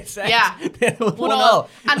 That's what they said. Yeah. 1-1.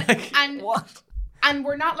 And what? And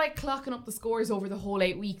we're not like clocking up the scores over the whole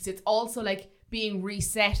 8 weeks. It's also like being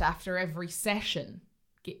reset after every session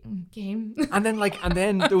game. And then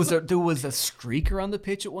there was a streaker on the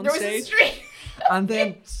pitch at one stage. There was a streak. And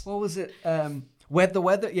then what was it? The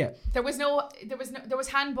weather. Yeah. There was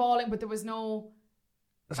handballing, but there was no.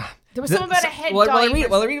 There was something about a head dive. Well, I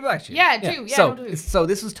read it back to you. Yeah, do. Yeah, so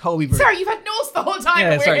this was Toby versus... Sorry, you've had notes the whole time.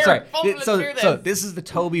 Yeah, sorry. So this is the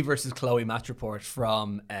Toby versus Chloe match report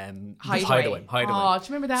from Hideaway. Oh, do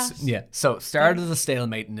you remember that? So started as a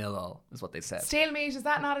stalemate 0-0 is what they said. Stalemate, is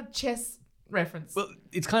that not a chess reference? Well,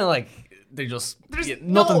 it's kind of like there's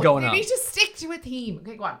nothing going on. They need to stick to a theme.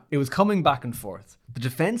 Okay, go on. It was coming back and forth. The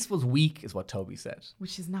defense was weak, is what Toby said.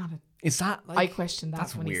 Which is not a... Is that like... I questioned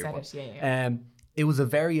that when he said it. Yeah. It was a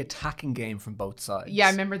very attacking game from both sides. Yeah,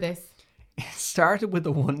 I remember this. It started with a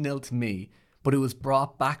 1-0 to me, but it was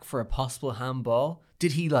brought back for a possible handball.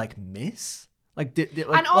 Did he miss?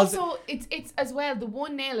 And also, it's as well, the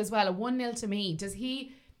 1-0 as well, a 1-0 to me.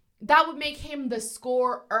 That would make him the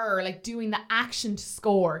scorer, like doing the action to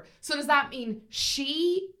score. So does that mean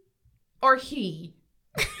she or he?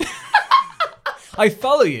 I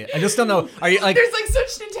follow you. I just don't know. Are you like? There's like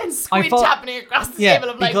such an intense squint happening across the table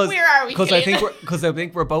of like, where are we? Because I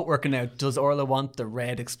think we're both working out. Does Orla want the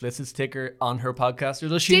red explicit sticker on her podcast, or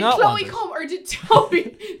does she not want it? Did Chloe come or did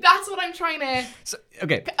Toby? That's what I'm trying to. So,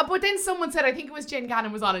 okay. But then someone said, I think it was Jen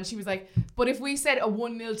Gannon was on, and she was like, "But if we said a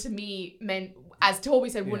 1-0 to me meant, as Toby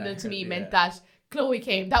said, 1-0 to me meant that Chloe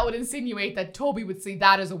came, that would insinuate that Toby would see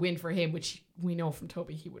that as a win for him, which we know from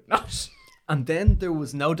Toby he would not." And then there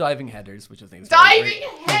was no diving headers, which I think is very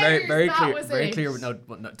clear with no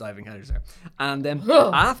diving headers there. And then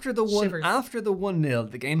after the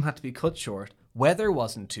 1-0, the game had to be cut short. Weather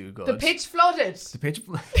wasn't too good. The pitch flooded.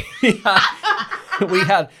 We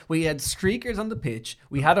had streakers on the pitch.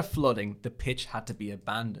 We had a flooding. The pitch had to be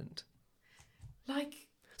abandoned.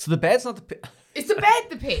 So the bed's not the pitch. Is the bed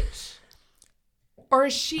the pitch? Or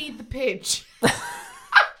is she the pitch?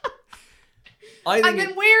 And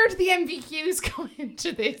then where do the MVQs come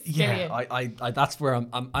into this? Yeah, I that's where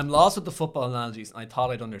I'm lost with the football analogies, and I thought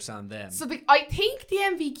I'd understand them. So I think the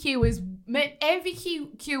MVQ is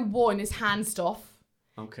MVQ 1 is hand stuff.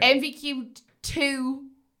 Okay. MVQ 2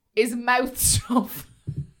 is mouth stuff.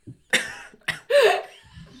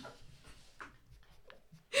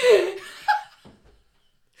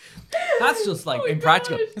 That's just like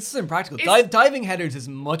impractical. God. This is impractical. Diving headers is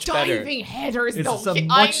much better. Diving headers, though.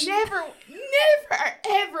 never,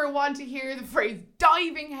 ever want to hear the phrase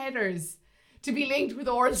diving headers to be linked with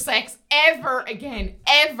oral sex ever again.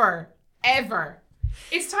 Ever. Ever.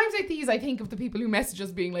 It's times like these I think of the people who message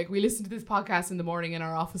us being like, we listen to this podcast in the morning in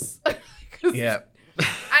our office. Yeah.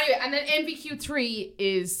 Anyway, and then MVQ3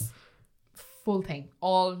 is full thing.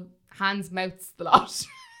 All hands, mouths, the lot.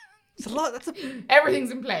 It's a lot.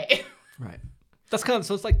 Everything's in play. Right. That's kind of,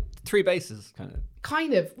 so it's like 3 bases kind of.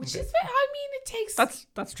 Kind of, which is, I mean, it takes...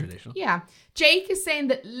 That's traditional. Yeah. Jake is saying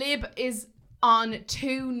that Lib is on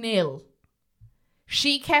 2-0.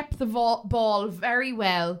 She kept the ball very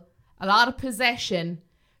well. A lot of possession.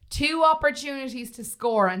 2 opportunities to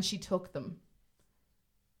score and she took them.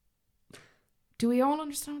 Do we all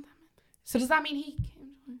understand what that meant? So does that mean he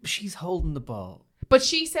came? She's holding the ball. But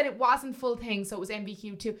she said it wasn't full thing, so it was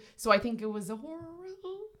MVQ2. So I think it was a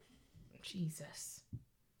horrible... Jesus.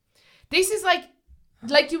 This is like,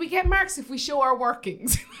 do we get marks if we show our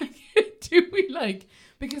workings? Do we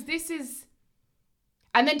because this is...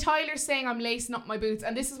 And then Tyler's saying, I'm lacing up my boots.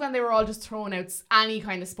 And this is when they were all just throwing out any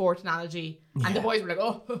kind of sport analogy. Yeah. And the boys were like,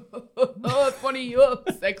 oh, funny,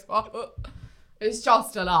 sex. It's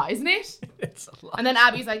just a lot, isn't it? It's a lot. And then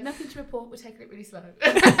Abby's like, nothing to report. We'll take it really slow.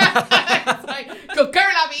 It's like, good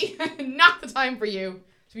girl, Abby. Not the time for you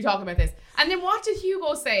to be talking about this. And then what did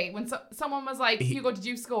Hugo say when someone was like, Hugo, did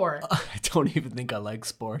you score? I don't even think I like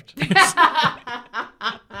sport.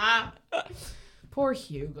 Poor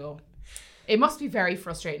Hugo. It must be very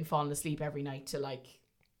frustrating falling asleep every night to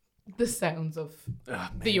the sounds of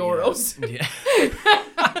the Euros. Yeah.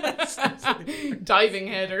 Diving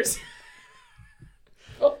headers.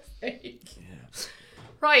 Oh, yeah.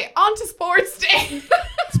 Right, on to sports day.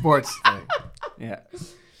 Sports day. Yeah.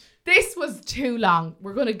 This was too long.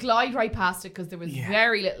 We're going to glide right past it because there was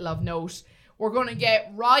very little of note. We're going to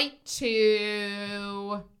get right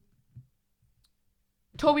to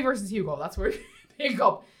Toby versus Hugo. That's where we pick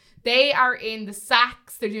up. They are in the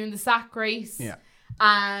sacks. They're doing the sack race. Yeah.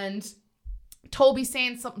 And Toby's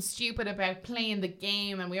saying something stupid about playing the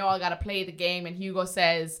game and we all got to play the game. And Hugo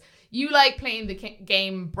says, you like playing the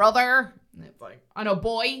game, brother? And it's like, I know,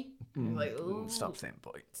 boy. Like, stop saying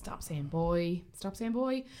boy. Stop saying boy. Stop saying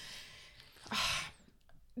boy.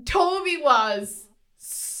 Toby was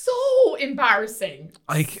so embarrassing.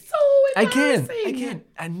 Again,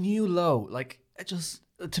 a new low. Just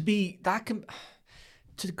to be that...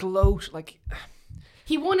 to gloat,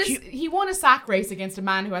 he won a sack race against a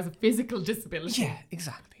man who has a physical disability. Yeah,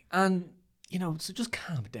 exactly. And so just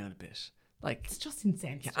calm it down a bit. It's just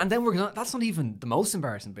insensitive. Yeah, and then that's not even the most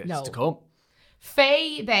embarrassing bit to come.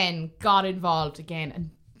 Faye then got involved again,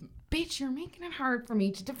 and bitch, you're making it hard for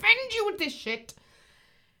me to defend you with this shit.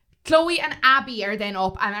 Chloe and Abby are then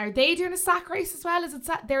up, and are they doing a sack race as well? Is it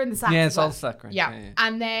they're in the sack? Yeah, it's all sack race. Yeah.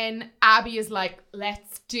 And then Abby is like,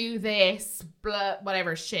 let's do this, blah,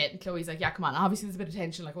 whatever shit. And Chloe's like, yeah, come on. Obviously, there's a bit of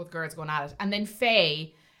tension, both girls going at it. And then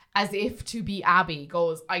Faye, as if to be Abby,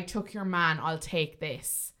 goes, I took your man, I'll take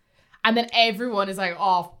this. And then everyone is like,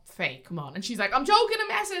 oh, Faye, come on. And she's like, I'm joking, I'm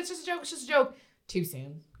messing, it's just a joke. Too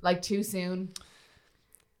soon. Too soon.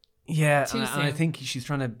 Yeah, and I think she's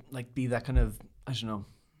trying to be that kind of, I don't know,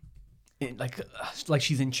 like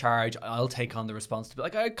she's in charge. I'll take on the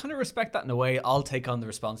responsibility. I kind of respect that in a way. I'll take on the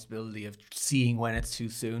responsibility of seeing when it's too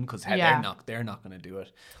soon because they're not going to do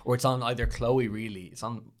it. Or it's on either Chloe really. It's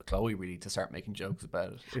on Chloe really to start making jokes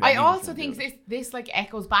about it. I also think this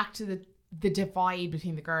echoes back to the divide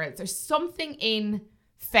between the girls. There's something in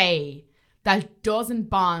Faye that doesn't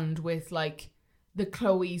bond with the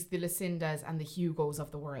Chloes, the Lucindas, and the Hugos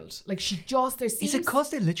of the world. There seems... Is it because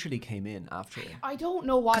they literally came in after it? I don't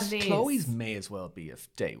know what it is. Chloe's may as well be of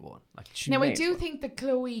day one. Now, I do think the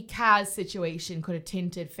Chloe-Kaz situation could have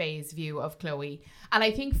tinted Faye's view of Chloe. And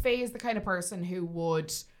I think Faye is the kind of person who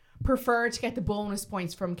would prefer to get the bonus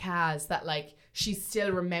points from Kaz that, she's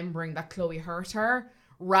still remembering that Chloe hurt her,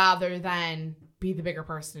 rather than be the bigger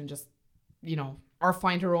person and just, or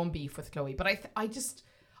find her own beef with Chloe. But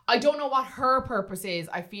I don't know what her purpose is.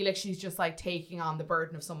 I feel like she's just taking on the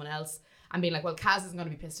burden of someone else and being like, well, Kaz isn't going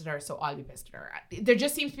to be pissed at her, so I'll be pissed at her. There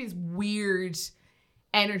just seems to be this weird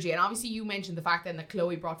energy. And obviously you mentioned the fact then that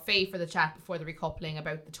Chloe brought Faye for the chat before the recoupling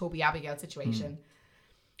about the Toby Abigail situation.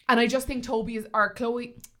 And I just think Faye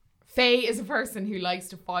is a person who likes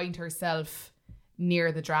to find herself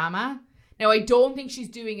near the drama. Now, I don't think she's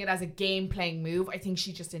doing it as a game-playing move. I think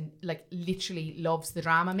she just literally loves the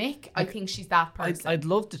drama, Mick. I think she's that person. I'd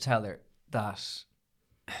love to tell her that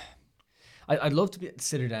I'd love to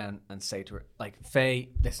sit her down and say to her, like, Faye,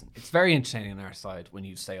 listen, it's very entertaining on our side when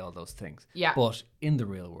you say all those things. Yeah. But in the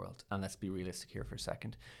real world, and let's be realistic here for a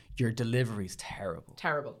second, your delivery is terrible.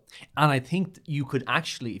 Terrible. And I think you could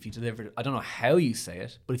actually, if you delivered it, I don't know how you say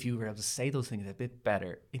it, but if you were able to say those things a bit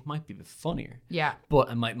better, it might be a bit funnier. Yeah. But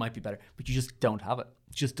it might be better. But you just don't have it.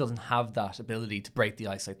 It just doesn't have that ability to break the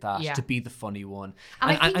ice like that, to be the funny one.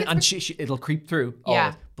 And she it'll creep through all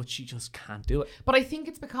of it, but she just can't do it. But I think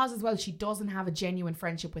it's because as well, she doesn't have a genuine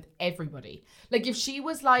friendship with everybody. Like if she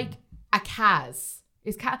was like a Kaz,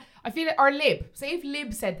 I feel like, or Lib, say if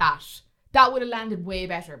Lib said that would have landed way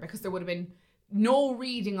better because there would have been no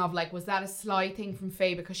reading of like, was that a sly thing from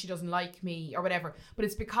Faye because she doesn't like me or whatever. But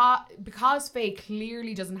it's because Faye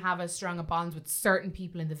clearly doesn't have as strong a bonds with certain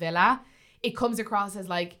people in the villa, it comes across as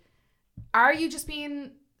like, are you just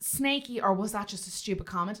being snaky or was that just a stupid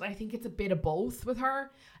comment? And I think it's a bit of both with her.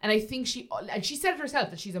 And I think she said it herself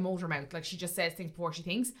that she's a motor mouth. Like she just says things before she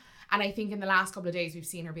thinks. And I think in the last couple of days, we've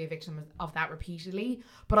seen her be a victim of that repeatedly.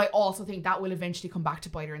 But I also think that will eventually come back to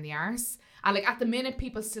bite her in the arse. And like at the minute,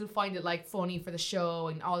 people still find it like funny for the show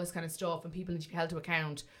and all this kind of stuff. And people need to be held to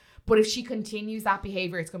account. But if she continues that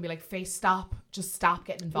behavior, it's going to be like, Faye, stop. Just stop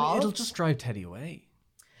getting involved. It'll just drive Teddy away.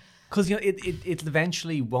 Because, you know, it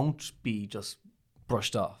eventually won't be just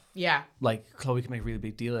brushed off. Yeah. Like, Chloe can make a really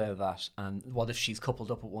big deal out of that. And what if she's coupled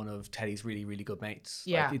up with one of Teddy's really, really good mates?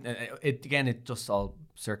 Yeah. Like, it's just all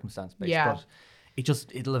circumstance based. Yeah. But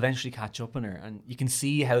it'll eventually catch up on her. And you can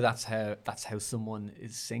see how that's how someone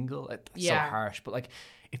is single. It's so harsh. But, like,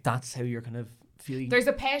 if that's how you're kind of feeling... There's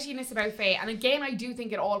a pettiness about Faye. And again, I do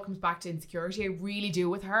think it all comes back to insecurity. I really do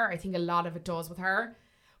with her. I think a lot of it does with her.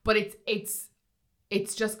 But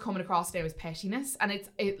it's just coming across now as pettiness. And it's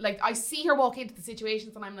like, I see her walk into the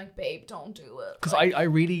situations and I'm like, babe, don't do it. Because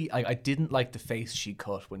I didn't like the face she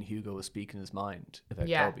cut when Hugo was speaking his mind about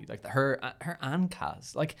Toby. Like her and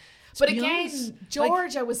Kaz. Like, but again,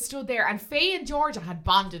 Georgia was stood there and Faye and Georgia had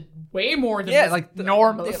bonded way more than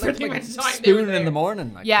normal. Like spooning in the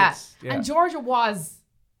morning. Like And Georgia was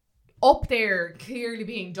up there clearly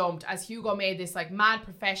being dumped as Hugo made this like mad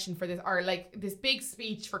profession for this, or like this big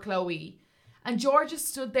speech for Chloe. And Georgia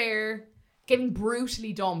stood there getting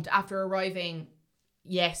brutally dumped after arriving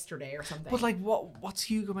yesterday or something. But like, what's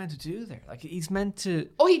Hugo meant to do there? Like, he's meant to...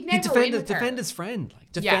 Oh, he'd never defend his friend.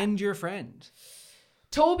 Like, defend your friend.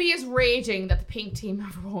 Toby is raging that the pink team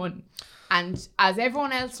have won. And as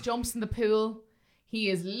everyone else jumps in the pool,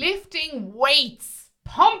 he is lifting weights,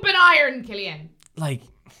 pumping iron, Killian. Like...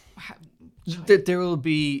 He'll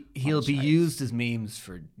be used as memes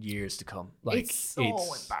for years to come. Like, it's so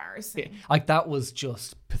embarrassing. Like, that was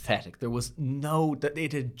just pathetic. There was that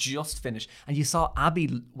it had just finished, and you saw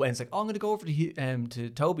Abby went like, "Oh, I'm going to go over to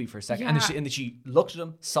Toby for a second," and then she looked at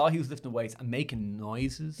him, saw he was lifting weights and making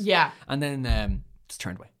noises. Yeah, and then just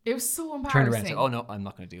turned away. It was so embarrassing. Turned around and said, "Oh no, I'm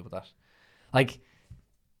not going to deal with that." Like,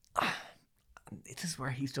 this is where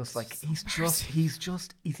he's just like he's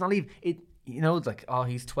not even it. You know, it's like, oh,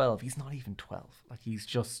 he's 12. He's not even 12. Like, he's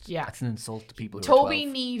just... Yeah. That's an insult to people who are 12. Toby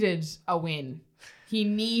needed a win. He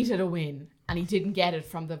needed a win. And he didn't get it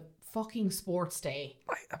from the fucking sports day.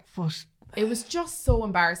 It was just so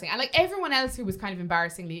embarrassing. And, like, everyone else who was kind of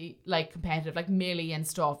embarrassingly, like, competitive, like Millie and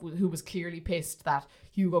stuff, who was clearly pissed that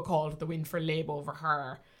Hugo called the win for Lib over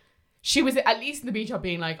her. She was at least in the beach up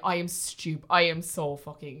being like, I am stupid. I am so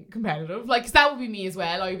fucking competitive. Like, 'cause that would be me as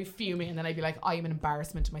well. I would be fuming and then I'd be like, I am an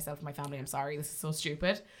embarrassment to myself and my family. I'm sorry. This is so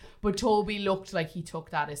stupid. But Toby looked like he took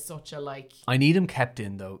that as such a like... I need him kept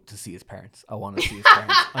in though to see his parents. I want to see his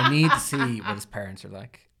parents. I need to see what his parents are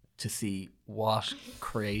like. To see what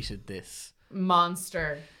created this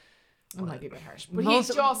monster. It might be a bit harsh. But he's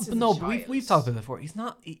just but we've talked about it before. He's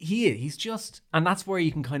not... He's just... And that's where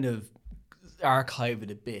you can kind of archive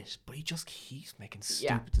it a bit, but he just keeps making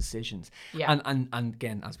stupid decisions. Yeah. And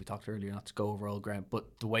again, as we talked earlier, not to go over old ground,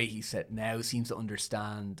 but the way he's set now seems to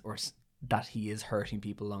understand or that he is hurting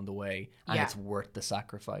people along the way, and it's worth the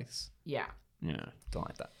sacrifice. Yeah, don't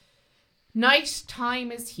like that. Night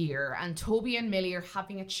time is here, and Toby and Millie are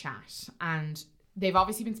having a chat, and they've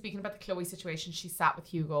obviously been speaking about the Chloe situation. She sat with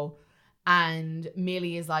Hugo, and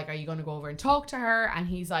Millie is like, "Are you going to go over and talk to her?" And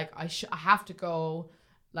he's like, "I have to go.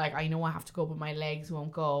 Like, I know I have to go, but my legs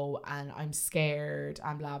won't go, and I'm scared,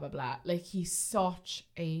 and blah, blah, blah." Like, he's such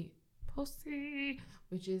a pussy,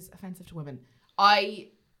 which is offensive to women. There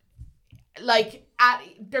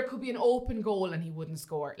could be an open goal, and he wouldn't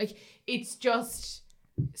score. Like, it's just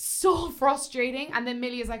so frustrating. And then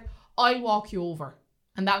Millie is like, "I'll walk you over,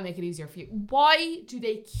 and that'll make it easier for you." Why do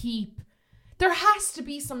they keep... there has to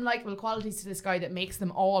be some likable qualities to this guy that makes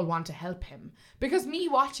them all want to help him. Because me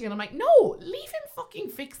watching it, I'm like, no, leave him fucking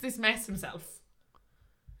fix this mess himself.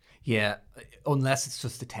 Yeah, unless it's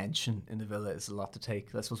just the tension in the villa is a lot to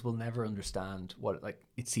take. I suppose we'll never understand what, like,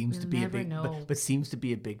 it seems to be a big, but seems to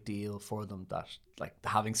be a big deal for them that, like,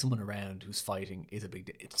 having someone around who's fighting is a big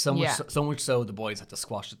deal. It's so much so the boys had to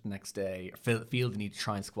squash it the next day, or feel the need to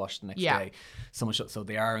try and squash it the next day. So much so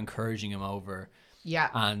they are encouraging him over. Yeah.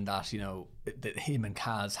 And that, you know, that him and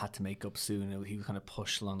Kaz had to make up soon. He was kind of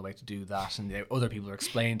pushed along the way to do that. And the other people are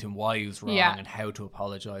explaining to him why he was wrong and how to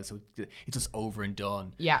apologize. So it's just over and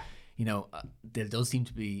done. Yeah. You know, they seem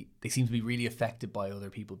to be really affected by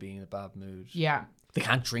other people being in a bad mood. Yeah. They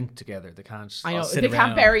can't drink together. They can't. I know. They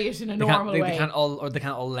can't bury it in a normal way. They can't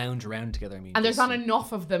all lounge around together. I mean, and there's not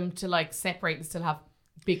enough of them to like separate and still have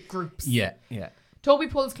big groups. Yeah. Toby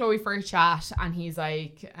pulls Chloe for a chat and he's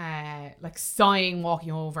like sighing,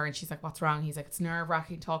 walking over, and she's like, what's wrong? He's like, it's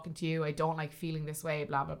nerve-wracking talking to you. I don't like feeling this way,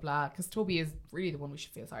 blah, blah, blah. Because Toby is really the one we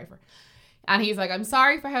should feel sorry for. And he's like, I'm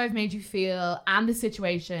sorry for how I've made you feel and the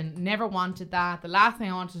situation. Never wanted that. The last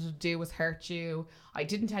thing I wanted to do was hurt you. I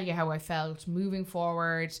didn't tell you how I felt. Moving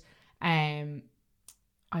forward,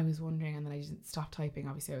 I was wondering, and then I didn't stop typing.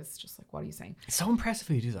 Obviously, I was just like, what are you saying? It's so impressive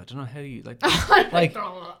how you do that. I don't know how you,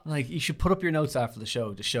 like you should put up your notes after the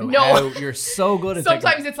show to show how you're so good at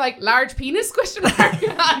Sometimes it's like, large penis, question mark.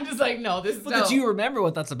 I'm just like, no, this is But did you remember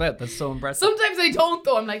what that's about? That's so impressive. Sometimes I don't,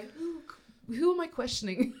 though. I'm like, who am I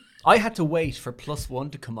questioning? I had to wait for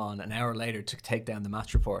 +1 to come on an hour later to take down the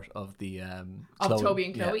match report of the of Toby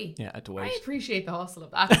and Chloe. Yeah, I had to wait. I appreciate the hustle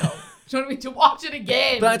of that, though. Do you know what I mean? To watch it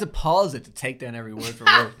again. But I had to pause it to take down every word for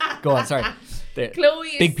word. Go on, sorry. There. Chloe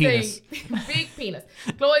is big penis. Big penis.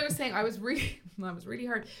 Chloe was saying, I was really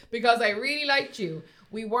hurt because I really liked you.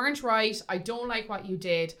 We weren't right. I don't like what you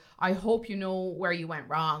did. I hope you know where you went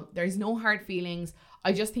wrong. There's no hard feelings.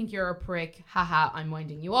 I just think you're a prick. Haha, I'm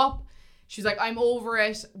winding you up. She's like, I'm over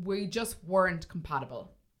it. We just weren't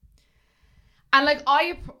compatible. And like,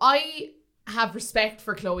 I have respect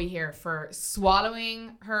for Chloe here for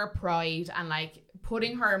swallowing her pride and like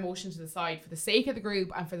putting her emotion to the side for the sake of the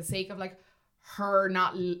group and for the sake of like her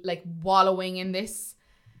not like wallowing in this.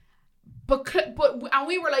 But and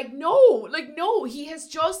we were like, no, he has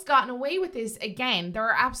just gotten away with this again. There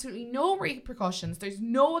are absolutely no repercussions. There's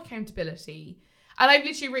no accountability. And I've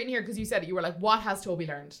literally written here because you said it. You were like, "What has Toby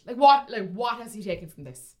learned? What has he taken from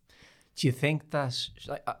this?" Do you think that?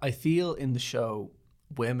 I feel in the show,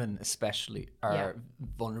 women especially are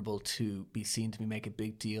vulnerable to be seen to be make a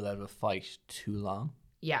big deal out of a fight too long.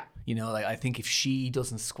 Yeah. You know, like I think if she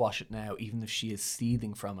doesn't squash it now, even if she is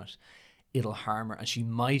seething from it, it'll harm her, and she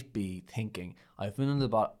might be thinking, "I've been in the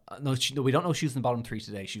bottom." No, we don't know she was in the bottom 3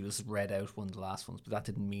 today. She was read out one of the last ones, but that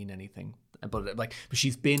didn't mean anything. But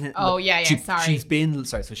she's been. Oh yeah, sorry. She's been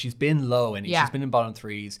so she's been low, and she's been in bottom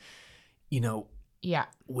 3s. You know. Yeah.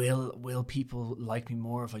 Will people like me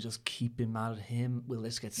more if I just keep being mad at him? Will they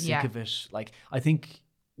just get sick of it? Like, I think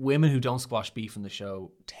women who don't squash beef in the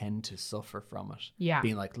show tend to suffer from it. Yeah.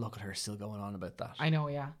 Being like, look at her still going on about that. I know,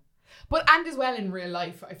 yeah. But and as well in real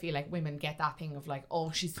life, I feel like women get that thing of like, oh,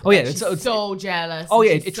 she's she's so jealous. Oh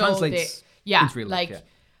yeah, it translates. Into real life, like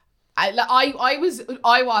I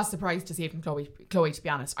was surprised to see it from Chloe, to be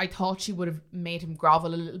honest. I thought she would have made him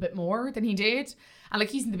grovel a little bit more than he did. And like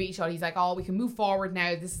he's in the beach shot, he's like, oh, we can move forward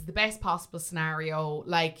now. This is the best possible scenario.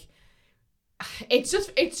 Like it's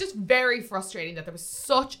just very frustrating that there was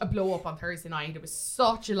such a blow up on Thursday night. It was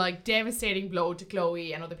such a like devastating blow to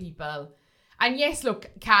Chloe and other people. And yes, look,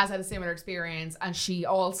 Kaz had a similar experience and she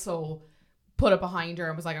also put it behind her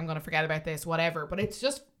and was like, I'm going to forget about this, whatever. But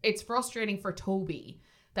it's frustrating for Toby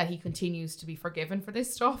that he continues to be forgiven for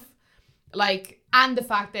this stuff. Like, and the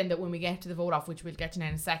fact then that when we get to the vote off, which we'll get to now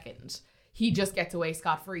in a second, he just gets away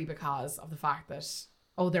scot-free because of the fact that,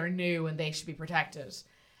 oh, they're new and they should be protected.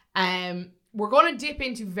 We're going to dip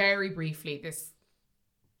into very briefly this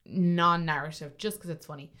non-narrative just because it's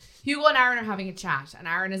funny. Hugo and Aaron are having a chat and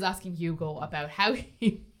Aaron is asking Hugo about how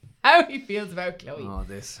he feels about Chloe.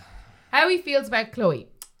 How he feels about Chloe.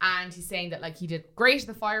 And he's saying that like he did great at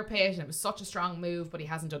the fire pit and it was such a strong move, but he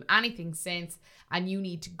hasn't done anything since. And you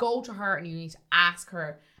need to go to her and you need to ask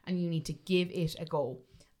her and you need to give it a go.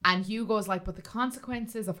 And Hugo's like, but the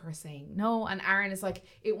consequences of her saying no. And Aaron is like,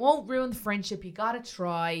 it won't ruin the friendship. You gotta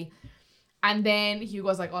try. And then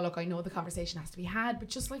Hugo's like, oh, look, I know the conversation has to be had, but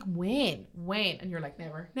just like when? And you're like,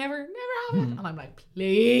 never have it. And I'm like,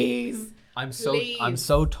 please. I'm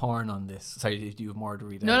so torn on this. Sorry, do you have more to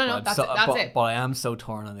read out? No, that's it. But I am so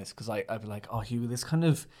torn on this because I'd be like, oh, Hugo, this kind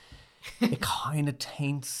of, it kind of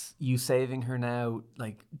taints you saving her now.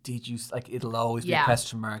 Like, did you, like, it'll always be a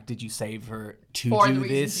question mark. Did you save her to for do the this?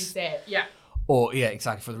 Reasons you said. Yeah. Or, yeah,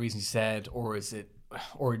 exactly, for the reasons you said. Or is it,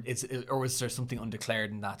 or is there something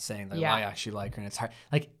undeclared in that saying that I actually like her? And it's hard.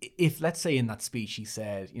 Like, if, let's say in that speech he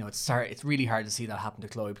said, you know, it's really hard to see that happen to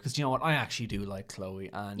Chloe, because you know what, I actually do like Chloe,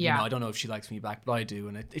 and you know, I don't know if she likes me back, but I do,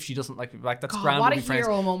 and if she doesn't like me back, that's grand. What a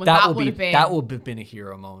hero moment that would have been. That would have been a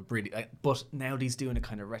hero moment, really. But now he's doing it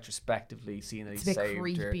kind of retrospectively, seeing that he saved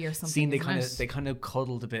her, or something, seeing they kind of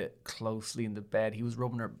cuddled a bit closely in the bed. He was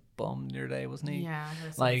rubbing her bum the other day, wasn't he? Yeah,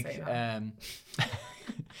 like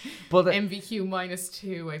but MVQ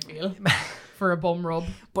 -2, I feel, for a bum rub.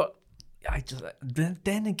 But I just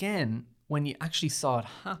then again, when you actually saw it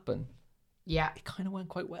happen, it kind of went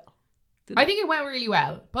quite well. I think it went really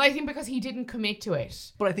well, but I think because he didn't commit to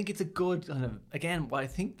it. But I think it's a good kind of, again, what I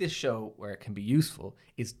think this show where it can be useful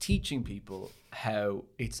is teaching people how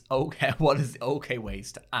it's okay, what is the okay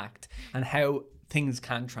ways to act, and how things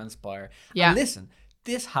can transpire. Yeah. And listen,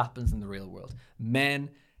 this happens in the real world. Men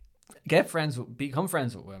become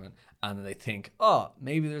friends with women, and then they think, oh,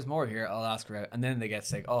 maybe there's more here, I'll ask her out, and then they get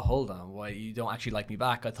sick. Oh, hold on, why you don't actually like me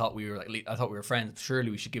back? I thought we were friends. Surely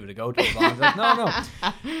we should give it a go. Like, no.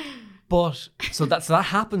 But so that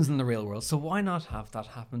happens in the real world. So why not have that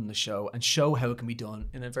happen in the show and show how it can be done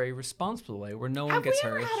in a very responsible way where no one gets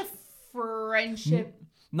hurt? Have we ever had a friendship?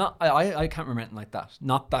 Not I can't remember anything like that.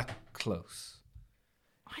 Not that close.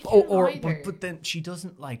 But then he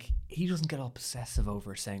doesn't get all possessive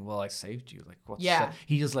over saying, well, I saved you, like, what's that?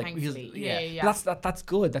 He just like that's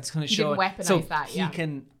good. That's kind of showing. So he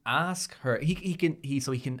can ask her, he can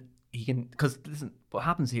because listen, what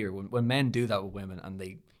happens here when men do that with women and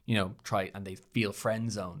they, you know, try and they feel friend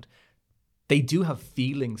zoned, they do have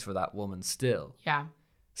feelings for that woman still. Yeah.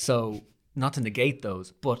 So not to negate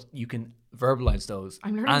those, but you can verbalize those.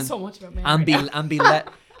 I'm learning so much about men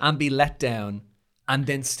and be let down. And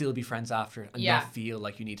then still be friends after, and not feel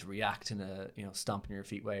like you need to react in a, you know, stomping your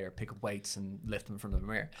feet way or pick up weights and lift them from the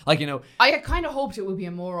mirror. Like, you know, I kind of hoped it would be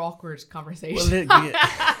a more awkward conversation.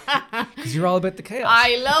 Because you're all about the chaos.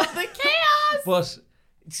 I love the chaos. But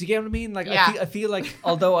do you get what I mean? Like, I feel like,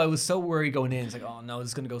 although I was so worried going in, it's like, oh no, this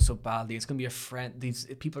is going to go so badly. It's going to be a friend. These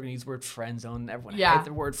people are going to use the word friend zone. Everyone hates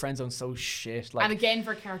the word friend zone so shit. Like, and again,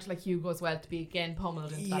 for a character like Hugo as well, to be again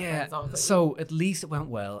pummeled into that friend zone. So at least it went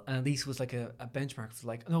well, and at least it was like a benchmark for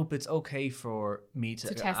like, no, but it's okay for me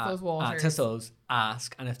to test those waters. Test those,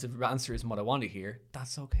 ask, and if the answer isn't what I want to hear,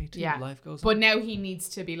 that's okay too. Yeah. Life goes on. But now he needs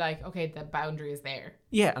to be like, okay, the boundary is there.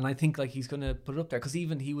 Yeah, and I think like he's gonna put it up there, because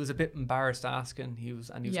even he was a bit embarrassed asking. He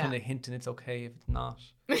was kind of hinting it's okay if it's not.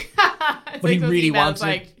 But he really wanted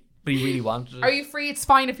it. But he really wanted it. Are you free? It's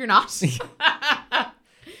fine if you're not.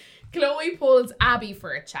 Chloe pulls Abby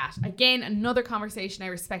for a chat. Again, another conversation I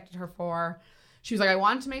respected her for. She was like, I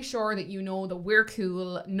want to make sure that you know that we're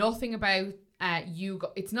cool. Nothing about you.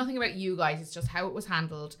 It's nothing about you guys. It's just how it was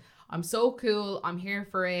handled. I'm so cool. I'm here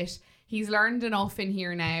for it. He's learned enough in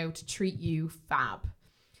here now to treat you fab.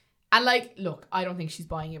 And like, look, I don't think she's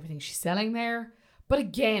buying everything she's selling there. But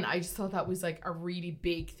again, I just thought that was like a really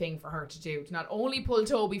big thing for her to do. To not only pull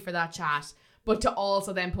Toby for that chat, but to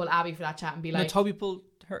also then pull Abby for that chat and be like... No, Toby pulled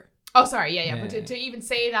her. Oh, sorry. Yeah. But to even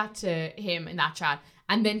say that to him in that chat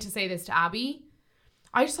and then to say this to Abby,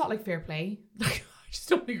 I just thought like fair play. Like, I just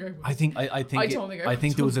don't think I would. I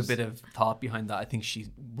think there was a bit of thought behind that. I think she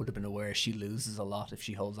would have been aware she loses a lot if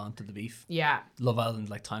she holds on to the beef. Yeah. Love Island,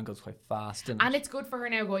 like, time goes quite fast. And it's good for her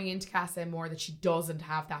now going into Casa more that she doesn't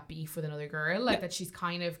have that beef with another girl. Like, that she's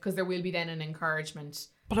kind of... Because there will be then an encouragement.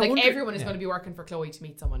 But like, everyone is going to be working for Chloe to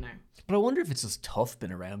meet someone now. But I wonder if it's just tough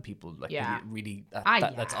being around people like really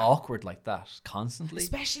that's awkward like that constantly.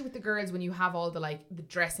 Especially with the girls when you have all the like the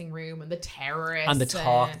dressing room and the terrorists. And the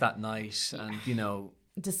talk that night and, you know...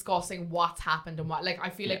 discussing what's happened and what, like, I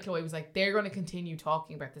feel like Chloe was like, they're going to continue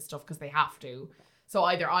talking about this stuff because they have to, so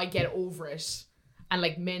either I get over it and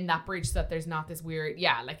like mend that bridge so that there's not this weird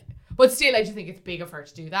but still I just think it's big of her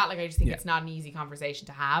to do that. Like, I just think it's not an easy conversation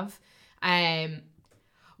to have.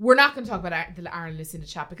 We're not going to talk about the Aaron and Lucinda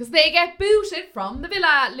chat because they get booted from the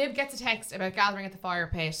villa. Liv gets a text about gathering at the fire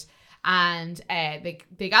pit, and they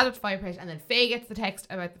gather at the fire pit, and then Faye gets the text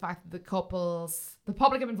about the fact that the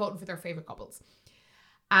public have been voting for their favourite couples.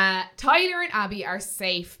 Tyler and Abby are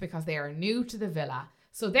safe because they are new to the villa.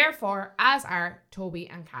 So therefore, as are Toby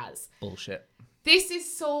and Kaz. Bullshit. This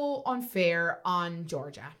is so unfair on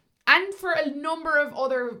Georgia. And for a number of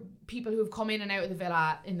other people who have come in and out of the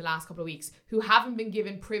villa in the last couple of weeks who haven't been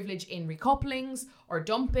given privilege in recouplings or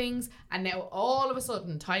dumpings. And now all of a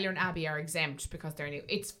sudden, Tyler and Abby are exempt because they're new.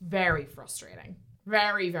 It's very frustrating.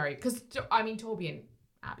 Very, very. Because, I mean, Toby and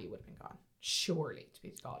Abby would have been gone. Surely, to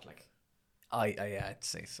be God, like. I'd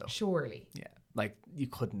say so. Surely. Yeah. Like, you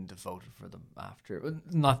couldn't have voted for them after.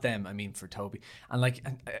 Not them, I mean for Toby. And like,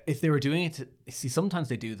 if they were doing it see, sometimes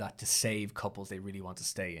they do that to save couples they really want to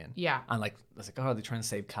stay in. Yeah. And like, I was like, oh, they're trying to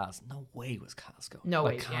save Kaz. No way was Kaz going. No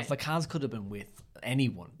like, way. Kaz, like, Kaz could have been with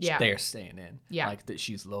anyone. Yeah. They're staying in. Yeah. Like, that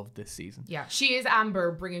she's loved this season. Yeah. She is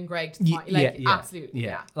Amber bringing Greg to the point. Like, absolutely.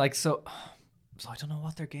 Yeah. Like, so I don't know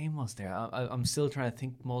what their game was there. I'm still trying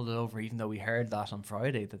to mull it over, even though we heard that on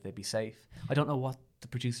Friday that they'd be safe. I don't know what the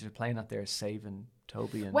producers are playing at there, saving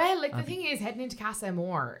Toby and. Well, like, the thing is, heading into Casa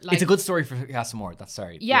Amor, like, it's a good story for Casa Amor. That's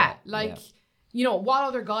sorry. Yeah, like, you know, what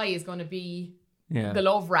other guy is going to be the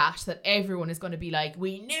love rat that everyone is going to be like,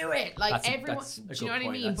 we knew it. Like, everyone. Do you know what I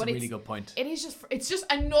mean? That's a really good point. It's just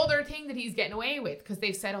another thing that he's getting away with because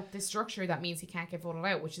they've set up this structure that means he can't get voted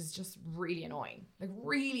out, which is just really annoying. Like,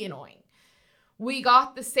 really annoying. We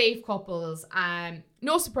got the safe couples.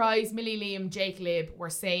 No surprise, Millie, Liam, Jake, Lib were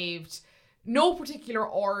saved. No particular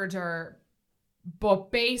order,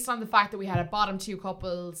 but based on the fact that we had a bottom 2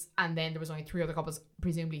 couples and then there was only 3 other couples,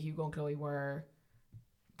 presumably Hugo and Chloe were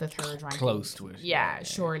the third rank. Close to it. Yeah,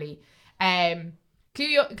 surely. Chloe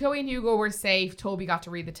and Hugo were safe. Toby got to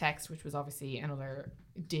read the text, which was obviously another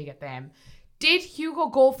dig at them. Did Hugo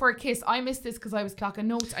go for a kiss? I missed this because I was clocking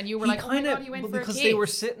notes and you were like, oh my God, he went for a kiss. Because they were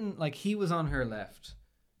sitting, like, he was on her left.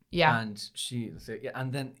 Yeah. And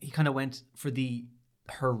and then he kind of went for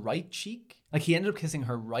her right cheek. Like, he ended up kissing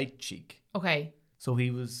her right cheek. Okay. So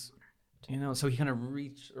he was, so he kind of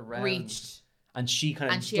reached. And she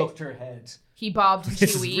kind of ducked her head. He bobbed and she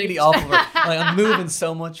weaved. This is really awful. Like, I'm moving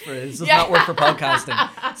so much for it. This does not work for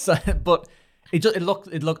podcasting. So, but it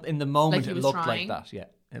looked in the moment, like it looked trying. Like that. Yeah,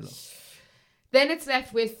 it looked. Then it's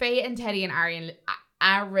left with Faye and Teddy and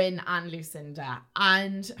Aaron and Lucinda.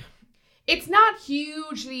 And it's not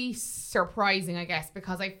hugely surprising, I guess,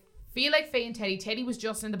 because I feel like Faye and Teddy was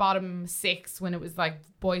just in the bottom 6 when it was like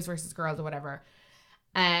boys versus girls or whatever.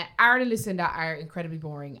 Aaron and Lucinda are incredibly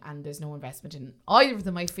boring and there's no investment in either of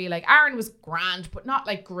them. I feel like Aaron was grand, but not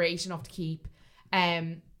like great enough to keep.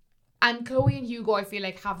 And Chloe and Hugo, I feel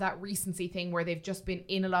like, have that recency thing where they've just been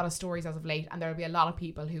in a lot of stories as of late, and there'll be a lot of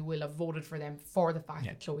people who will have voted for them for the fact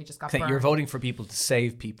that Chloe just got burned. You're voting for people to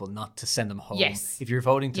save people, not to send them home. Yes. If you're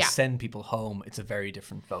voting to send people home, it's a very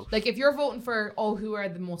different vote. Like, if you're voting for, who are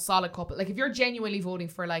the most solid couple, like, if you're genuinely voting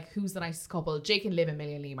for, like, who's the nicest couple, Jake and Liv and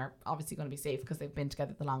Millie and Liam are obviously going to be safe because they've been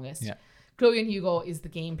together the longest. Yeah. Chloe and Hugo is the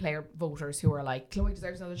game player voters who are like, Chloe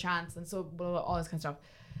deserves another chance, and so blah, blah, all this kind of stuff.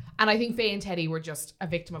 And I think Faye and Teddy were just a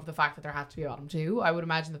victim of the fact that there had to be a bottom 2. I would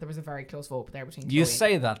imagine that there was a very close vote there between Chloe. You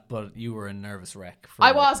say that, but you were a nervous wrek.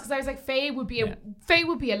 I was, because I was like, Faye would be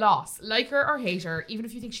a loss. Like her or hate her, even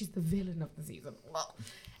if you think she's the villain of the season.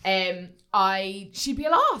 She'd be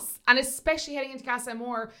a loss. And especially heading into Casa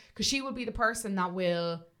Amor, because she would be the person that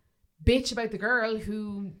will bitch about the girl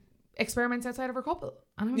who experiments outside of her couple.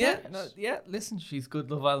 And listen, she's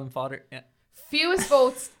good Love Island fodder. Yeah. Fewest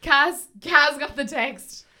votes. Kaz got the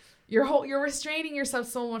text. You're restraining yourself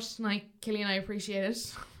so much tonight, Killian. I appreciate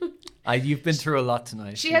it. You've been through a lot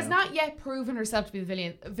tonight. She has not yet proven herself to be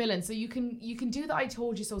the villain. So you can do the I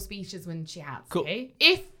told you so speeches when she has. Cool. Okay?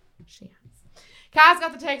 If she has. Kaz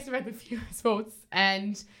got the text about the fewest votes,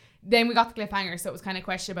 and then we got the cliffhanger. So it was kind of a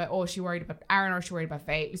question about, is she worried about Aaron or is she worried about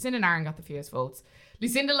Faye? Lucinda and Aaron got the fewest votes.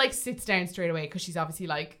 Lucinda sits down straight away because she's obviously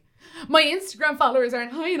like, my Instagram followers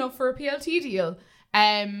aren't high enough for a PLT deal.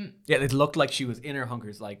 It looked like she was in her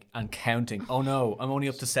hunkers, and counting. Oh no, I'm only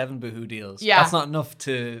up to 7 boohoo deals. Yeah, that's not enough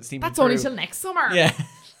to see me. That's only till next summer. Yeah,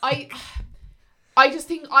 I just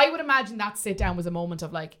think I would imagine that sit down was a moment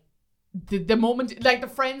of the moment, like the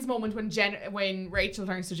Friends moment when Rachel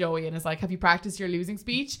turns to Joey and is like, have you practiced your losing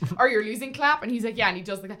speech or your losing clap? And he's like, yeah, and he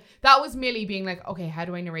does like that. That was Millie being like, okay, how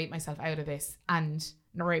do I narrate myself out of this and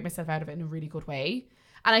narrate myself out of it in a really good way?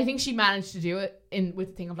 And I think she managed to do it with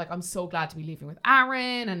the thing of I'm so glad to be leaving with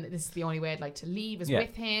Aaron, and this is the only way I'd like to leave is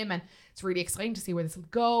with him, and it's really exciting to see where this will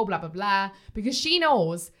go, blah blah blah. Because she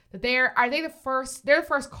knows that they're the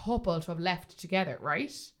first couple to have left together,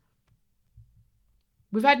 right?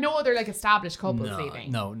 We've had no other established couples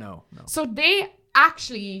leaving. No. So they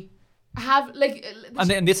actually have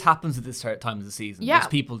and this happens at this time of the season. There's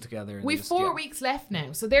people together. And we've 4 weeks left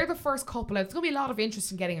now, so they're the first couple. There's gonna be a lot of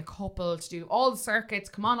interest in getting a couple to do all the circuits,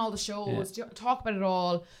 come on all the shows, talk about it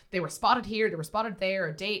all. They were spotted here, they were spotted there,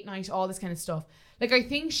 a date night, all this kind of stuff. I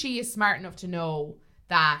think she is smart enough to know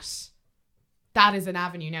that is an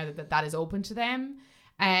avenue now that is open to them.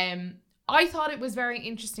 I thought it was very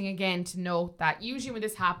interesting again to note that usually when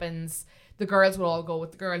this happens, the girls will all go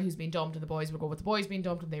with the girl who's been dumped and the boys will go with the boys being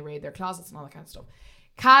dumped and they raid their closets and all that kind of stuff.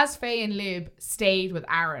 Kaz, Faye and Lib stayed with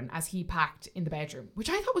Aaron as he packed in the bedroom, which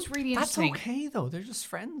I thought was really interesting. That's okay though. They're just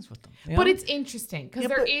friends with them. But it's interesting because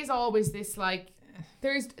there is always this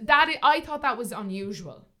there's that. I thought that was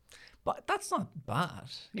unusual. But that's not bad.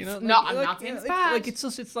 I'm not saying it's bad.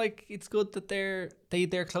 It's good that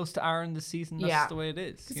they're close to Aaron this season. That's the way it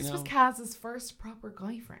is. This was Kaz's first proper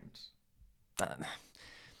guy friend.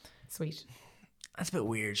 Sweet. That's a bit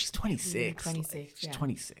weird. She's 26. 26. She's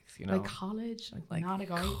 26. College. Not a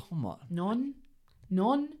guy. Come on.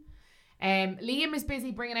 None. Liam is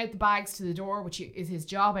busy bringing out the bags to the door, which is his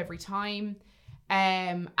job every time.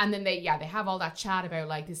 And then they have all that chat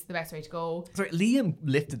about this is the best way to go. Sorry, Liam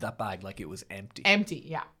lifted that bag like it was empty. Empty,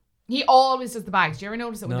 yeah. He always does the bags. Do you ever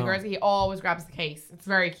notice it with the girls? He always grabs the case. It's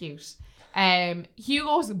very cute.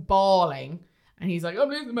 Hugo's bawling, and he's like, "I'm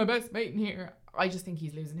losing my best mate in here." I just think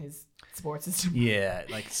he's losing his support system. Yeah,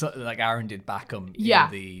 like Aaron did back him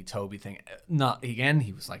in the Toby thing. Not again.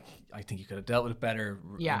 He was like, I think he could have dealt with it better.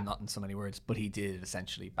 Yeah, not in so many words, but he did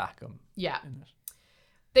essentially back him. Yeah,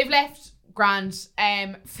 they've left Grand.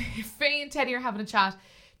 Faye and Teddy are having a chat.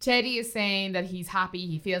 Teddy is saying that he's happy.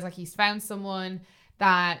 He feels like he's found someone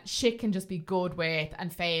that shit can just be good with,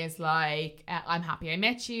 and Faye is like, I'm happy I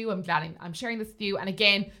met you. I'm glad I'm sharing this with you. And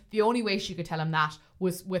again, the only way she could tell him that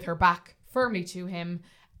was with her back firmly to him.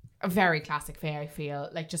 A very classic Faye, I feel,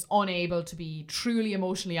 just unable to be truly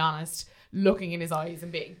emotionally honest, looking in his eyes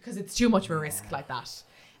and being, because it's too much of a risk like that.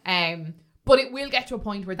 But it will get to a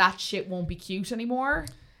point where that shit won't be cute anymore,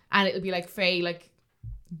 and it'll be like, Faye,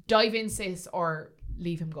 dive in, sis, or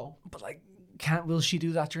leave him go. But will she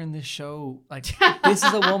do that during this show? This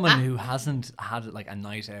is a woman who hasn't had a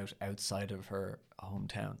night out outside of her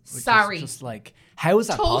hometown. Sorry, is just how is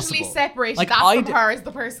that totally possible? Separated that from her as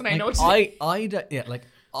the person I know.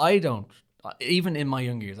 I don't. Even in my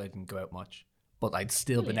younger years, I didn't go out much, but I'd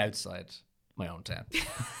still been outside my own town.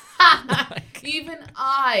 Even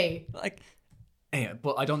I. Anyway,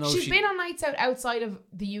 but I don't know. She's been on nights out outside of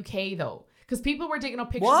the UK though, because people were digging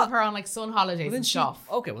up pictures of her on sun holidays and stuff.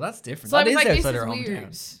 Okay, well that's different. So that I was is outside her weird.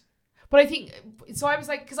 hometown. But I think so. I was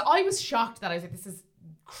because I was shocked that I was this is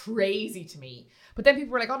crazy to me. But then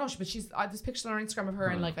people were like, "Oh no, but she's there's pictures on her Instagram of her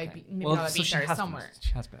and I beat her somewhere."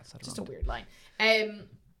 She has been outside. Just a weird line.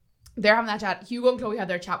 They're having that chat. Hugo and Chloe had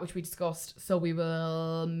their chat, which we discussed. So we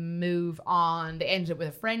will move on. They ended it with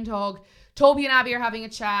a friend hug. Toby and Abby are having a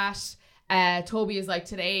chat. Toby is like,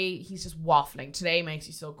 today he's just waffling. Today makes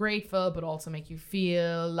you so grateful, but also make you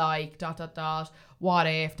feel like ... What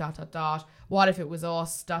if ... What if it was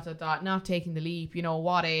us ... Not taking the leap.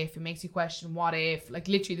 What if it makes you question? What if?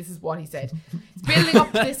 Literally, this is what he said. It's building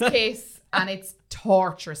up to this kiss, and it's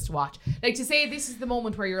torturous to watch. To say this is the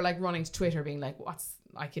moment where you're running to Twitter, being like, what's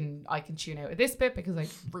I can tune out at this bit because I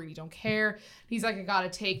really don't care. He's like, I gotta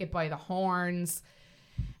take it by the horns,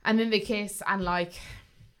 and then they kiss, and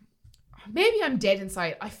maybe I'm dead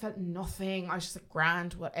inside. I felt nothing. I was just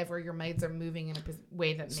grand, whatever. Your mouths are moving in a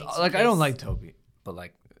way that makes I don't like Toby, but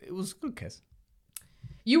it was a good kiss.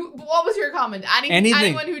 What was your comment?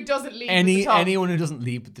 Anyone who doesn't leave with the tongue. Anyone who doesn't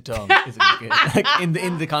leave with the tongue is a good kiss.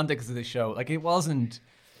 In the context of the show, it wasn't.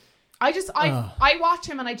 I watch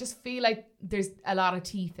him and I just feel like there's a lot of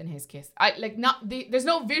teeth in his kiss. There's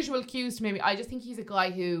no visual cues to maybe. I just think he's a guy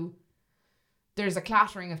who there's a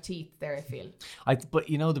clattering of teeth there, I feel. But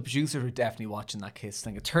the producers were definitely watching that kiss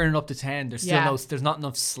thing. Turn it up to 10. There's still there's not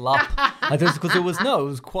enough slop. Because it was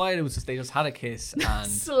quiet. It was just they just had a kiss and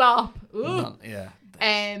slop. The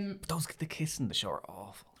kiss in the show are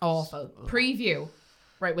awful. Awful. Preview.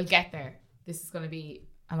 Right, we'll get there. This is going to be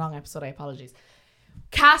a long episode. I apologize.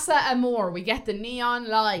 Casa Amor, we get the neon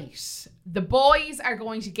light. The boys are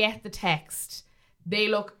going to get the text. They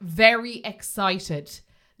look very excited.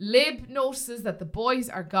 Lib notices that the boys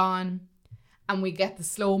are gone, and we get the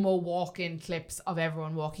slow-mo walk-in clips of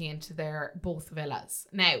everyone walking into their both villas.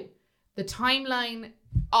 Now, the timeline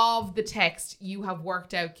of the text you have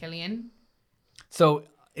worked out, Killian. So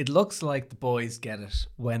it looks like the boys get it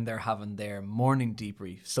when they're having their morning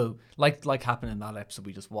debrief. So like happened in that episode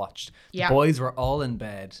we just watched. The boys were all in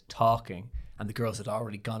bed talking, and the girls had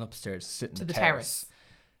already gone upstairs sitting to the terrace.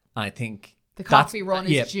 And I think the coffee run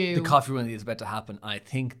is due. The coffee run is about to happen. I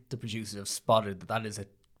think the producers have spotted that is a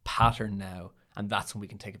pattern now, and that's when we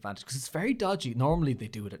can take advantage, because it's very dodgy. Normally they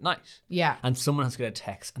do it at night. Yeah. And someone has to get a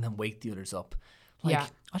text and then wake the others up. I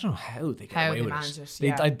don't know how they get away with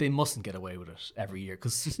it. They mustn't get away with it every year,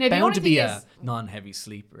 because it's bound to be a non-heavy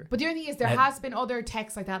sleeper. But the only thing is, there has been other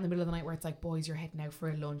texts like that in the middle of the night where it's like, boys, you're heading out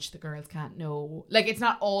for a lunch, the girls can't know. It's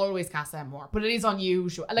not always Casa Amor, but it is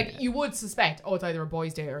unusual. You would suspect, it's either a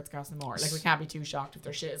boys' day or it's Casa Amor. We can't be too shocked if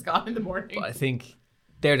their shit is gone in the morning. But I think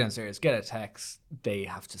they're downstairs, get a text, they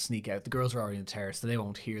have to sneak out. The girls are already in the terrace, so they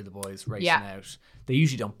won't hear the boys racing out. They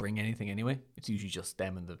usually don't bring anything anyway. It's usually just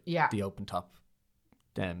them and the open top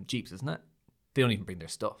Jeeps, isn't it? They don't even bring their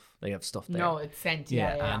stuff. They have stuff there. No, it's sent.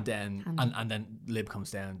 And then Lib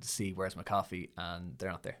comes down to see where's my coffee, and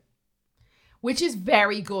they're not there. Which is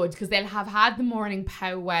very good because they'll have had the morning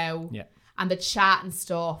powwow and the chat and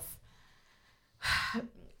stuff.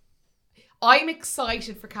 I'm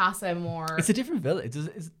excited for Casa Amor. It's a different villa. So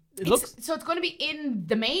it's going to be in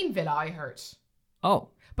the main villa, I heard. Oh.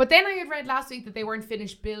 But then I had read last week that they weren't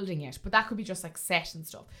finished building it, but that could be just like set and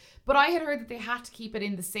stuff. But I had heard that they had to keep it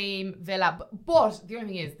in the same villa. But the only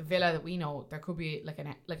thing is, the villa that we know, there could be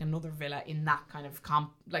like another villa in that kind of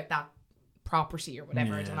like that property or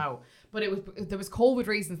whatever. I don't know. But there was COVID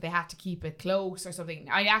reasons they had to keep it close or something.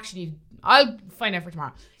 I'll find out for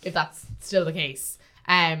tomorrow if that's still the case.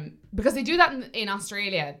 Because they do that in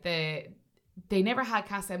Australia. They never had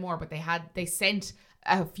Casa Amor, but they sent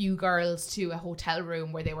a few girls to a hotel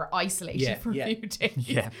room where they were isolated for a few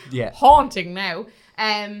days. Haunting now.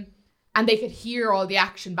 And they could hear all the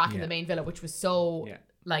action back in the main villa, which was so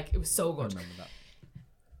it was so good. I remember that.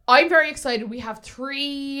 I'm very excited. We have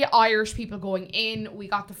 3 Irish people going in. We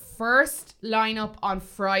got the first lineup on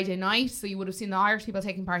Friday night, so you would have seen the Irish people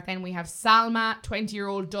taking part then. We have Salma,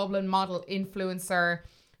 20-year-old Dublin model influencer.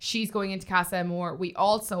 She's going into Casa Amor. We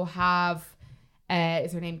also have,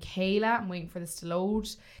 is her name Kayla? I'm waiting for this to load.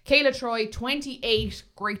 Kayla Troy, 28.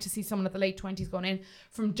 Great to see someone at the late 20s going in.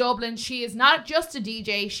 From Dublin. She is not just a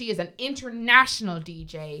DJ. She is an international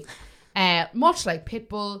DJ. Much like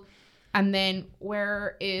Pitbull. And then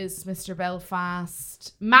where is Mr.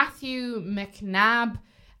 Belfast? Matthew McNabb,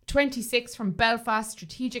 26, from Belfast,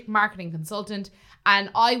 strategic marketing consultant. And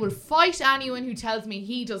I will fight anyone who tells me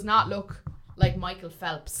he does not look like Michael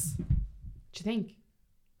Phelps. What do you think?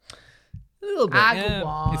 A little bit,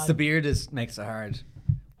 yeah. It's the beard makes it hard.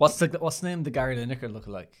 What's the name the Gary Lineker look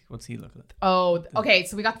like? What's he look like? Oh, okay.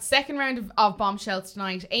 So we got the second round of bombshells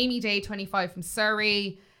tonight. Amy Day, 25, from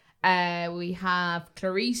Surrey. We have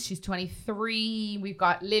Clarice, she's 23. We've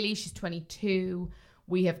got Lily, she's 22.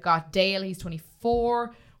 We have got Dale, he's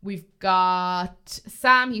 24. We've got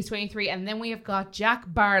Sam, he's 23. And then we have got Jack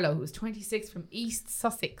Barlow, who's 26, from East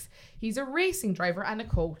Sussex. He's a racing driver and a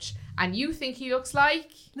coach. And you think he looks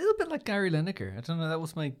like? A little bit like Gary Lineker. I don't know, that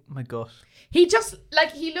was my gut. He just,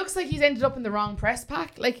 he looks like he's ended up in the wrong press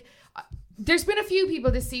pack. There's been a few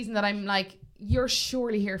people this season that I'm like, you're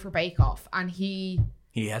surely here for Bake Off. And he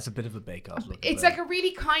has a bit of a bake-off look. It's like a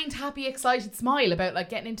really kind, happy, excited smile about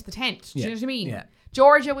getting into the tent. Do you know what I mean? Yeah.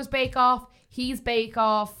 Georgia was Bake Off. He's Bake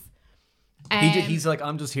Off. He's like,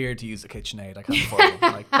 I'm just here to use the KitchenAid. I can't afford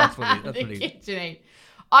it. That's what he KitchenAid.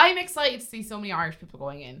 I'm excited to see so many Irish people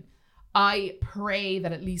going in. I pray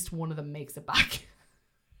that at least one of them makes it back.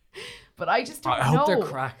 But I just don't know. I hope they're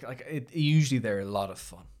crack. Usually they're a lot of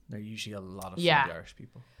fun. They're usually a lot of fun, the Irish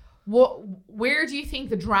people. Where do you think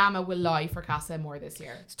the drama will lie for Casa Amor this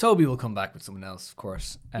year? So Toby will come back with someone else, of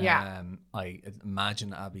course. Yeah. I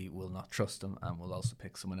imagine Abby will not trust him and will also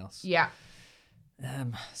pick someone else. Yeah.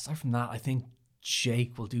 Aside from that, I think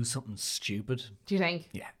Jake will do something stupid. Do you think?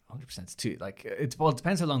 Yeah, 100%. It's too it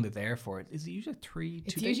depends how long they're there for. Is it usually 3?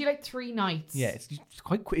 It's usually 3 nights. Yeah, it's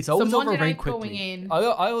quite quick. It's always over very quickly. Going in,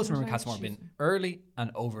 I always remember Casa Amor being early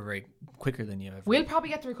and over very quicker than you ever. We'll probably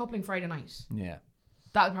get the recoupling Friday night. Yeah.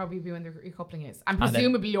 That'll probably be when the recoupling is. And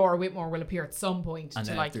presumably Laura Whitmore will appear at some point to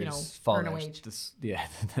earn a wage.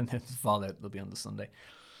 Then the fallout will be on the Sunday.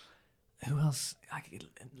 Who else?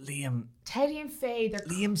 Liam. Teddy and Faye.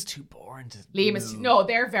 Liam's too boring to Liam is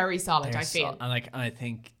they're very solid, I feel. And I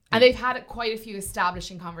think... And they've had quite a few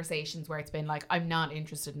establishing conversations where it's been like, I'm not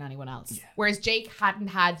interested in anyone else. Yeah. Whereas Jake hadn't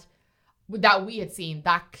had, that we had seen,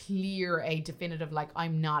 that clear, a definitive,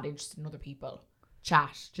 I'm not interested in other people.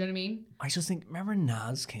 Chat. Do you know what I mean? I just think, remember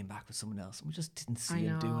Naz came back with someone else and we just didn't see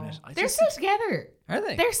him doing it. They're still together. Are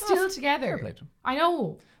they? They're still together. I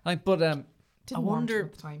know. I wonder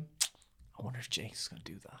at the time. I wonder if Jake's going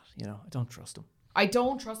to do that. I don't trust him. I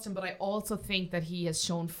don't trust him, but I also think that he has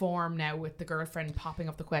shown form now with the girlfriend popping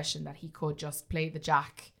up the question that he could just play the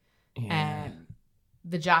Jack. Yeah.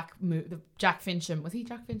 The Jack Fincham. Was he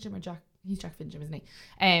Jack Fincham or Jack? He's Jack Fincham, isn't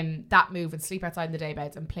he? That move and sleep outside in the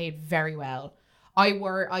daybeds and played very well.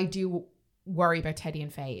 I do worry about Teddy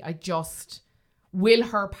and Faye. Will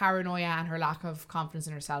her paranoia and her lack of confidence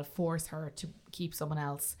in herself force her to keep someone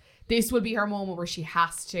else? This will be her moment where she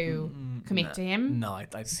has to commit to him. No,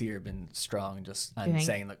 I'd see her being strong and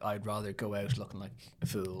saying I'd rather go out looking like a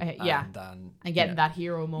fool than getting that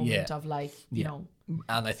hero moment of you know.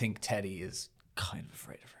 And I think Teddy is kind of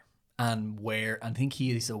afraid of her, and I think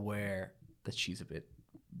he is aware that she's a bit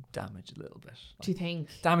Damage a little bit. Do you think?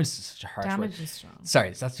 Damage is such a harsh word. Damage is strong.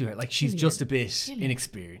 Sorry, that's too hard. Like she's just a bit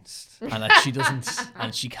inexperienced, and like she doesn't,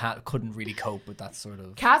 and she couldn't really cope with that sort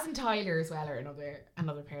of. Kaz and Tyler as well are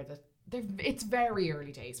another pair that it's very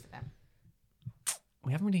early days for them.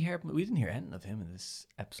 We didn't hear anything of him in this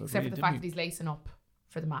episode. Except for the fact that he's lacing up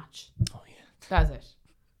for the match. Oh yeah. That's it.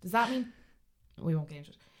 Does that mean we won't get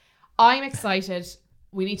into it? I'm excited.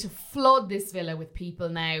 We need to flood this villa with people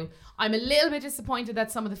now. I'm a little bit disappointed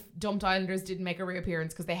that some of the dumped Islanders didn't make a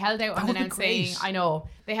reappearance because they held out on announcing. I know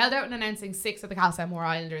they held out on announcing 6 of the Casa Amor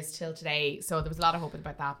Islanders till today, so there was a lot of hope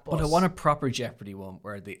about that. But I want a proper Jeopardy one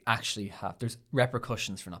where they actually there's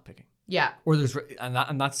repercussions for not picking. Yeah. Or there's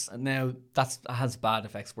that has bad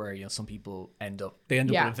effects where some people end up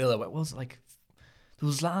in a villa. What was it like? There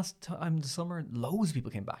was last time in the summer, loads of people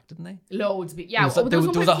came back, didn't they? Loads of people. Yeah. There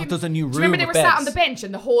was a new room. Do you remember they were sat on the bench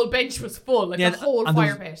and the whole bench was full, like the whole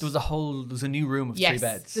fire pit? There was a new room of 3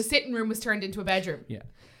 beds. The sitting room was turned into a bedroom. Yeah.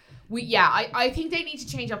 I think they need to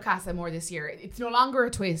change up Casa more this year. It's no longer a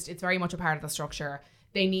twist. It's very much a part of the structure.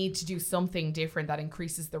 They need to do something different that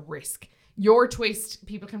increases the risk. Your twist,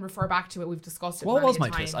 people can refer back to it. We've discussed it. What was my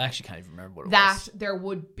twist? I actually can't even remember what it was. That there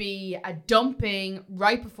would be a dumping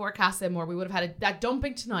right before Casa Amor. We would have had that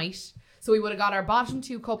dumping tonight. So we would have got our bottom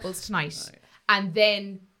 2 couples tonight. Right. And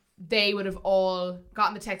then they would have all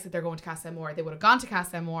gotten the text that they're going to Casa Amor. They would have gone to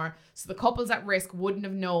Casa Amor. So the couples at risk wouldn't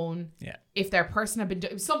have known if their person had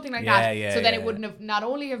been something like that. So then it wouldn't have not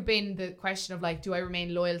only have been the question of like, do I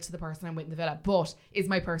remain loyal to the person I'm with in the villa, but is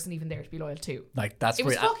my person even there to be loyal to? Like that's it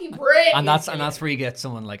was fucking brilliant. And that's where you get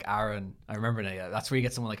someone like Aaron. I remember now. That's where you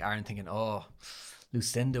get someone like Aaron thinking, oh,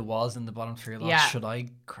 Lucinda was in the bottom 3 lot. Should I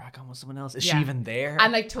crack on with someone else? Is she even there?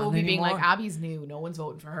 And like Toby being like, Abby's new, no one's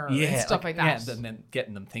voting for her. And stuff like that. Yeah, and then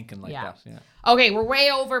getting them thinking like that. Yeah. Okay, we're way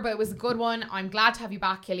over, but it was a good one. I'm glad to have you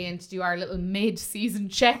back, Killian, to do our little mid-season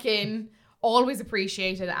check-in. Always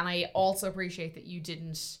appreciated, and I also appreciate that you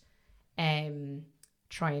didn't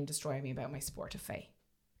try and destroy me about my sport of Faye.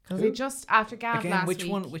 Because I just, after Gav last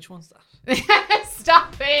week... Which one's that?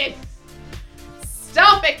 Stop it!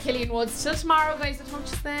 Stop it, Killian Woods. Till tomorrow, guys. I'll talk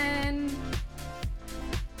to you then.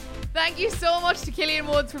 Thank you so much to Killian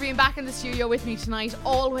Woods for being back in the studio with me tonight.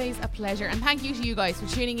 Always a pleasure. And thank you to you guys for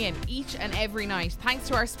tuning in each and every night. Thanks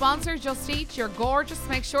to our sponsor, Just Eat. You're gorgeous.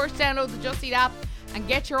 Make sure to download the Just Eat app and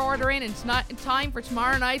get your order in time for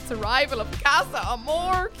tomorrow night's arrival of Casa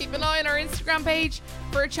Amor. Keep an eye on our Instagram page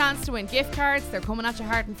for a chance to win gift cards. They're coming at you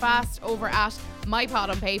hard and fast over at My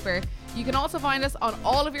Pod on Paper. You can also find us on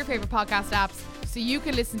all of your favourite podcast apps, so you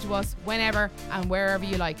can listen to us whenever and wherever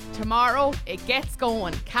you like. Tomorrow, it gets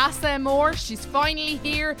going. Casa Amor, she's finally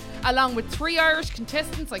here, along with 3 Irish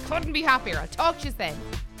contestants. I couldn't be happier. I'll talk to you then.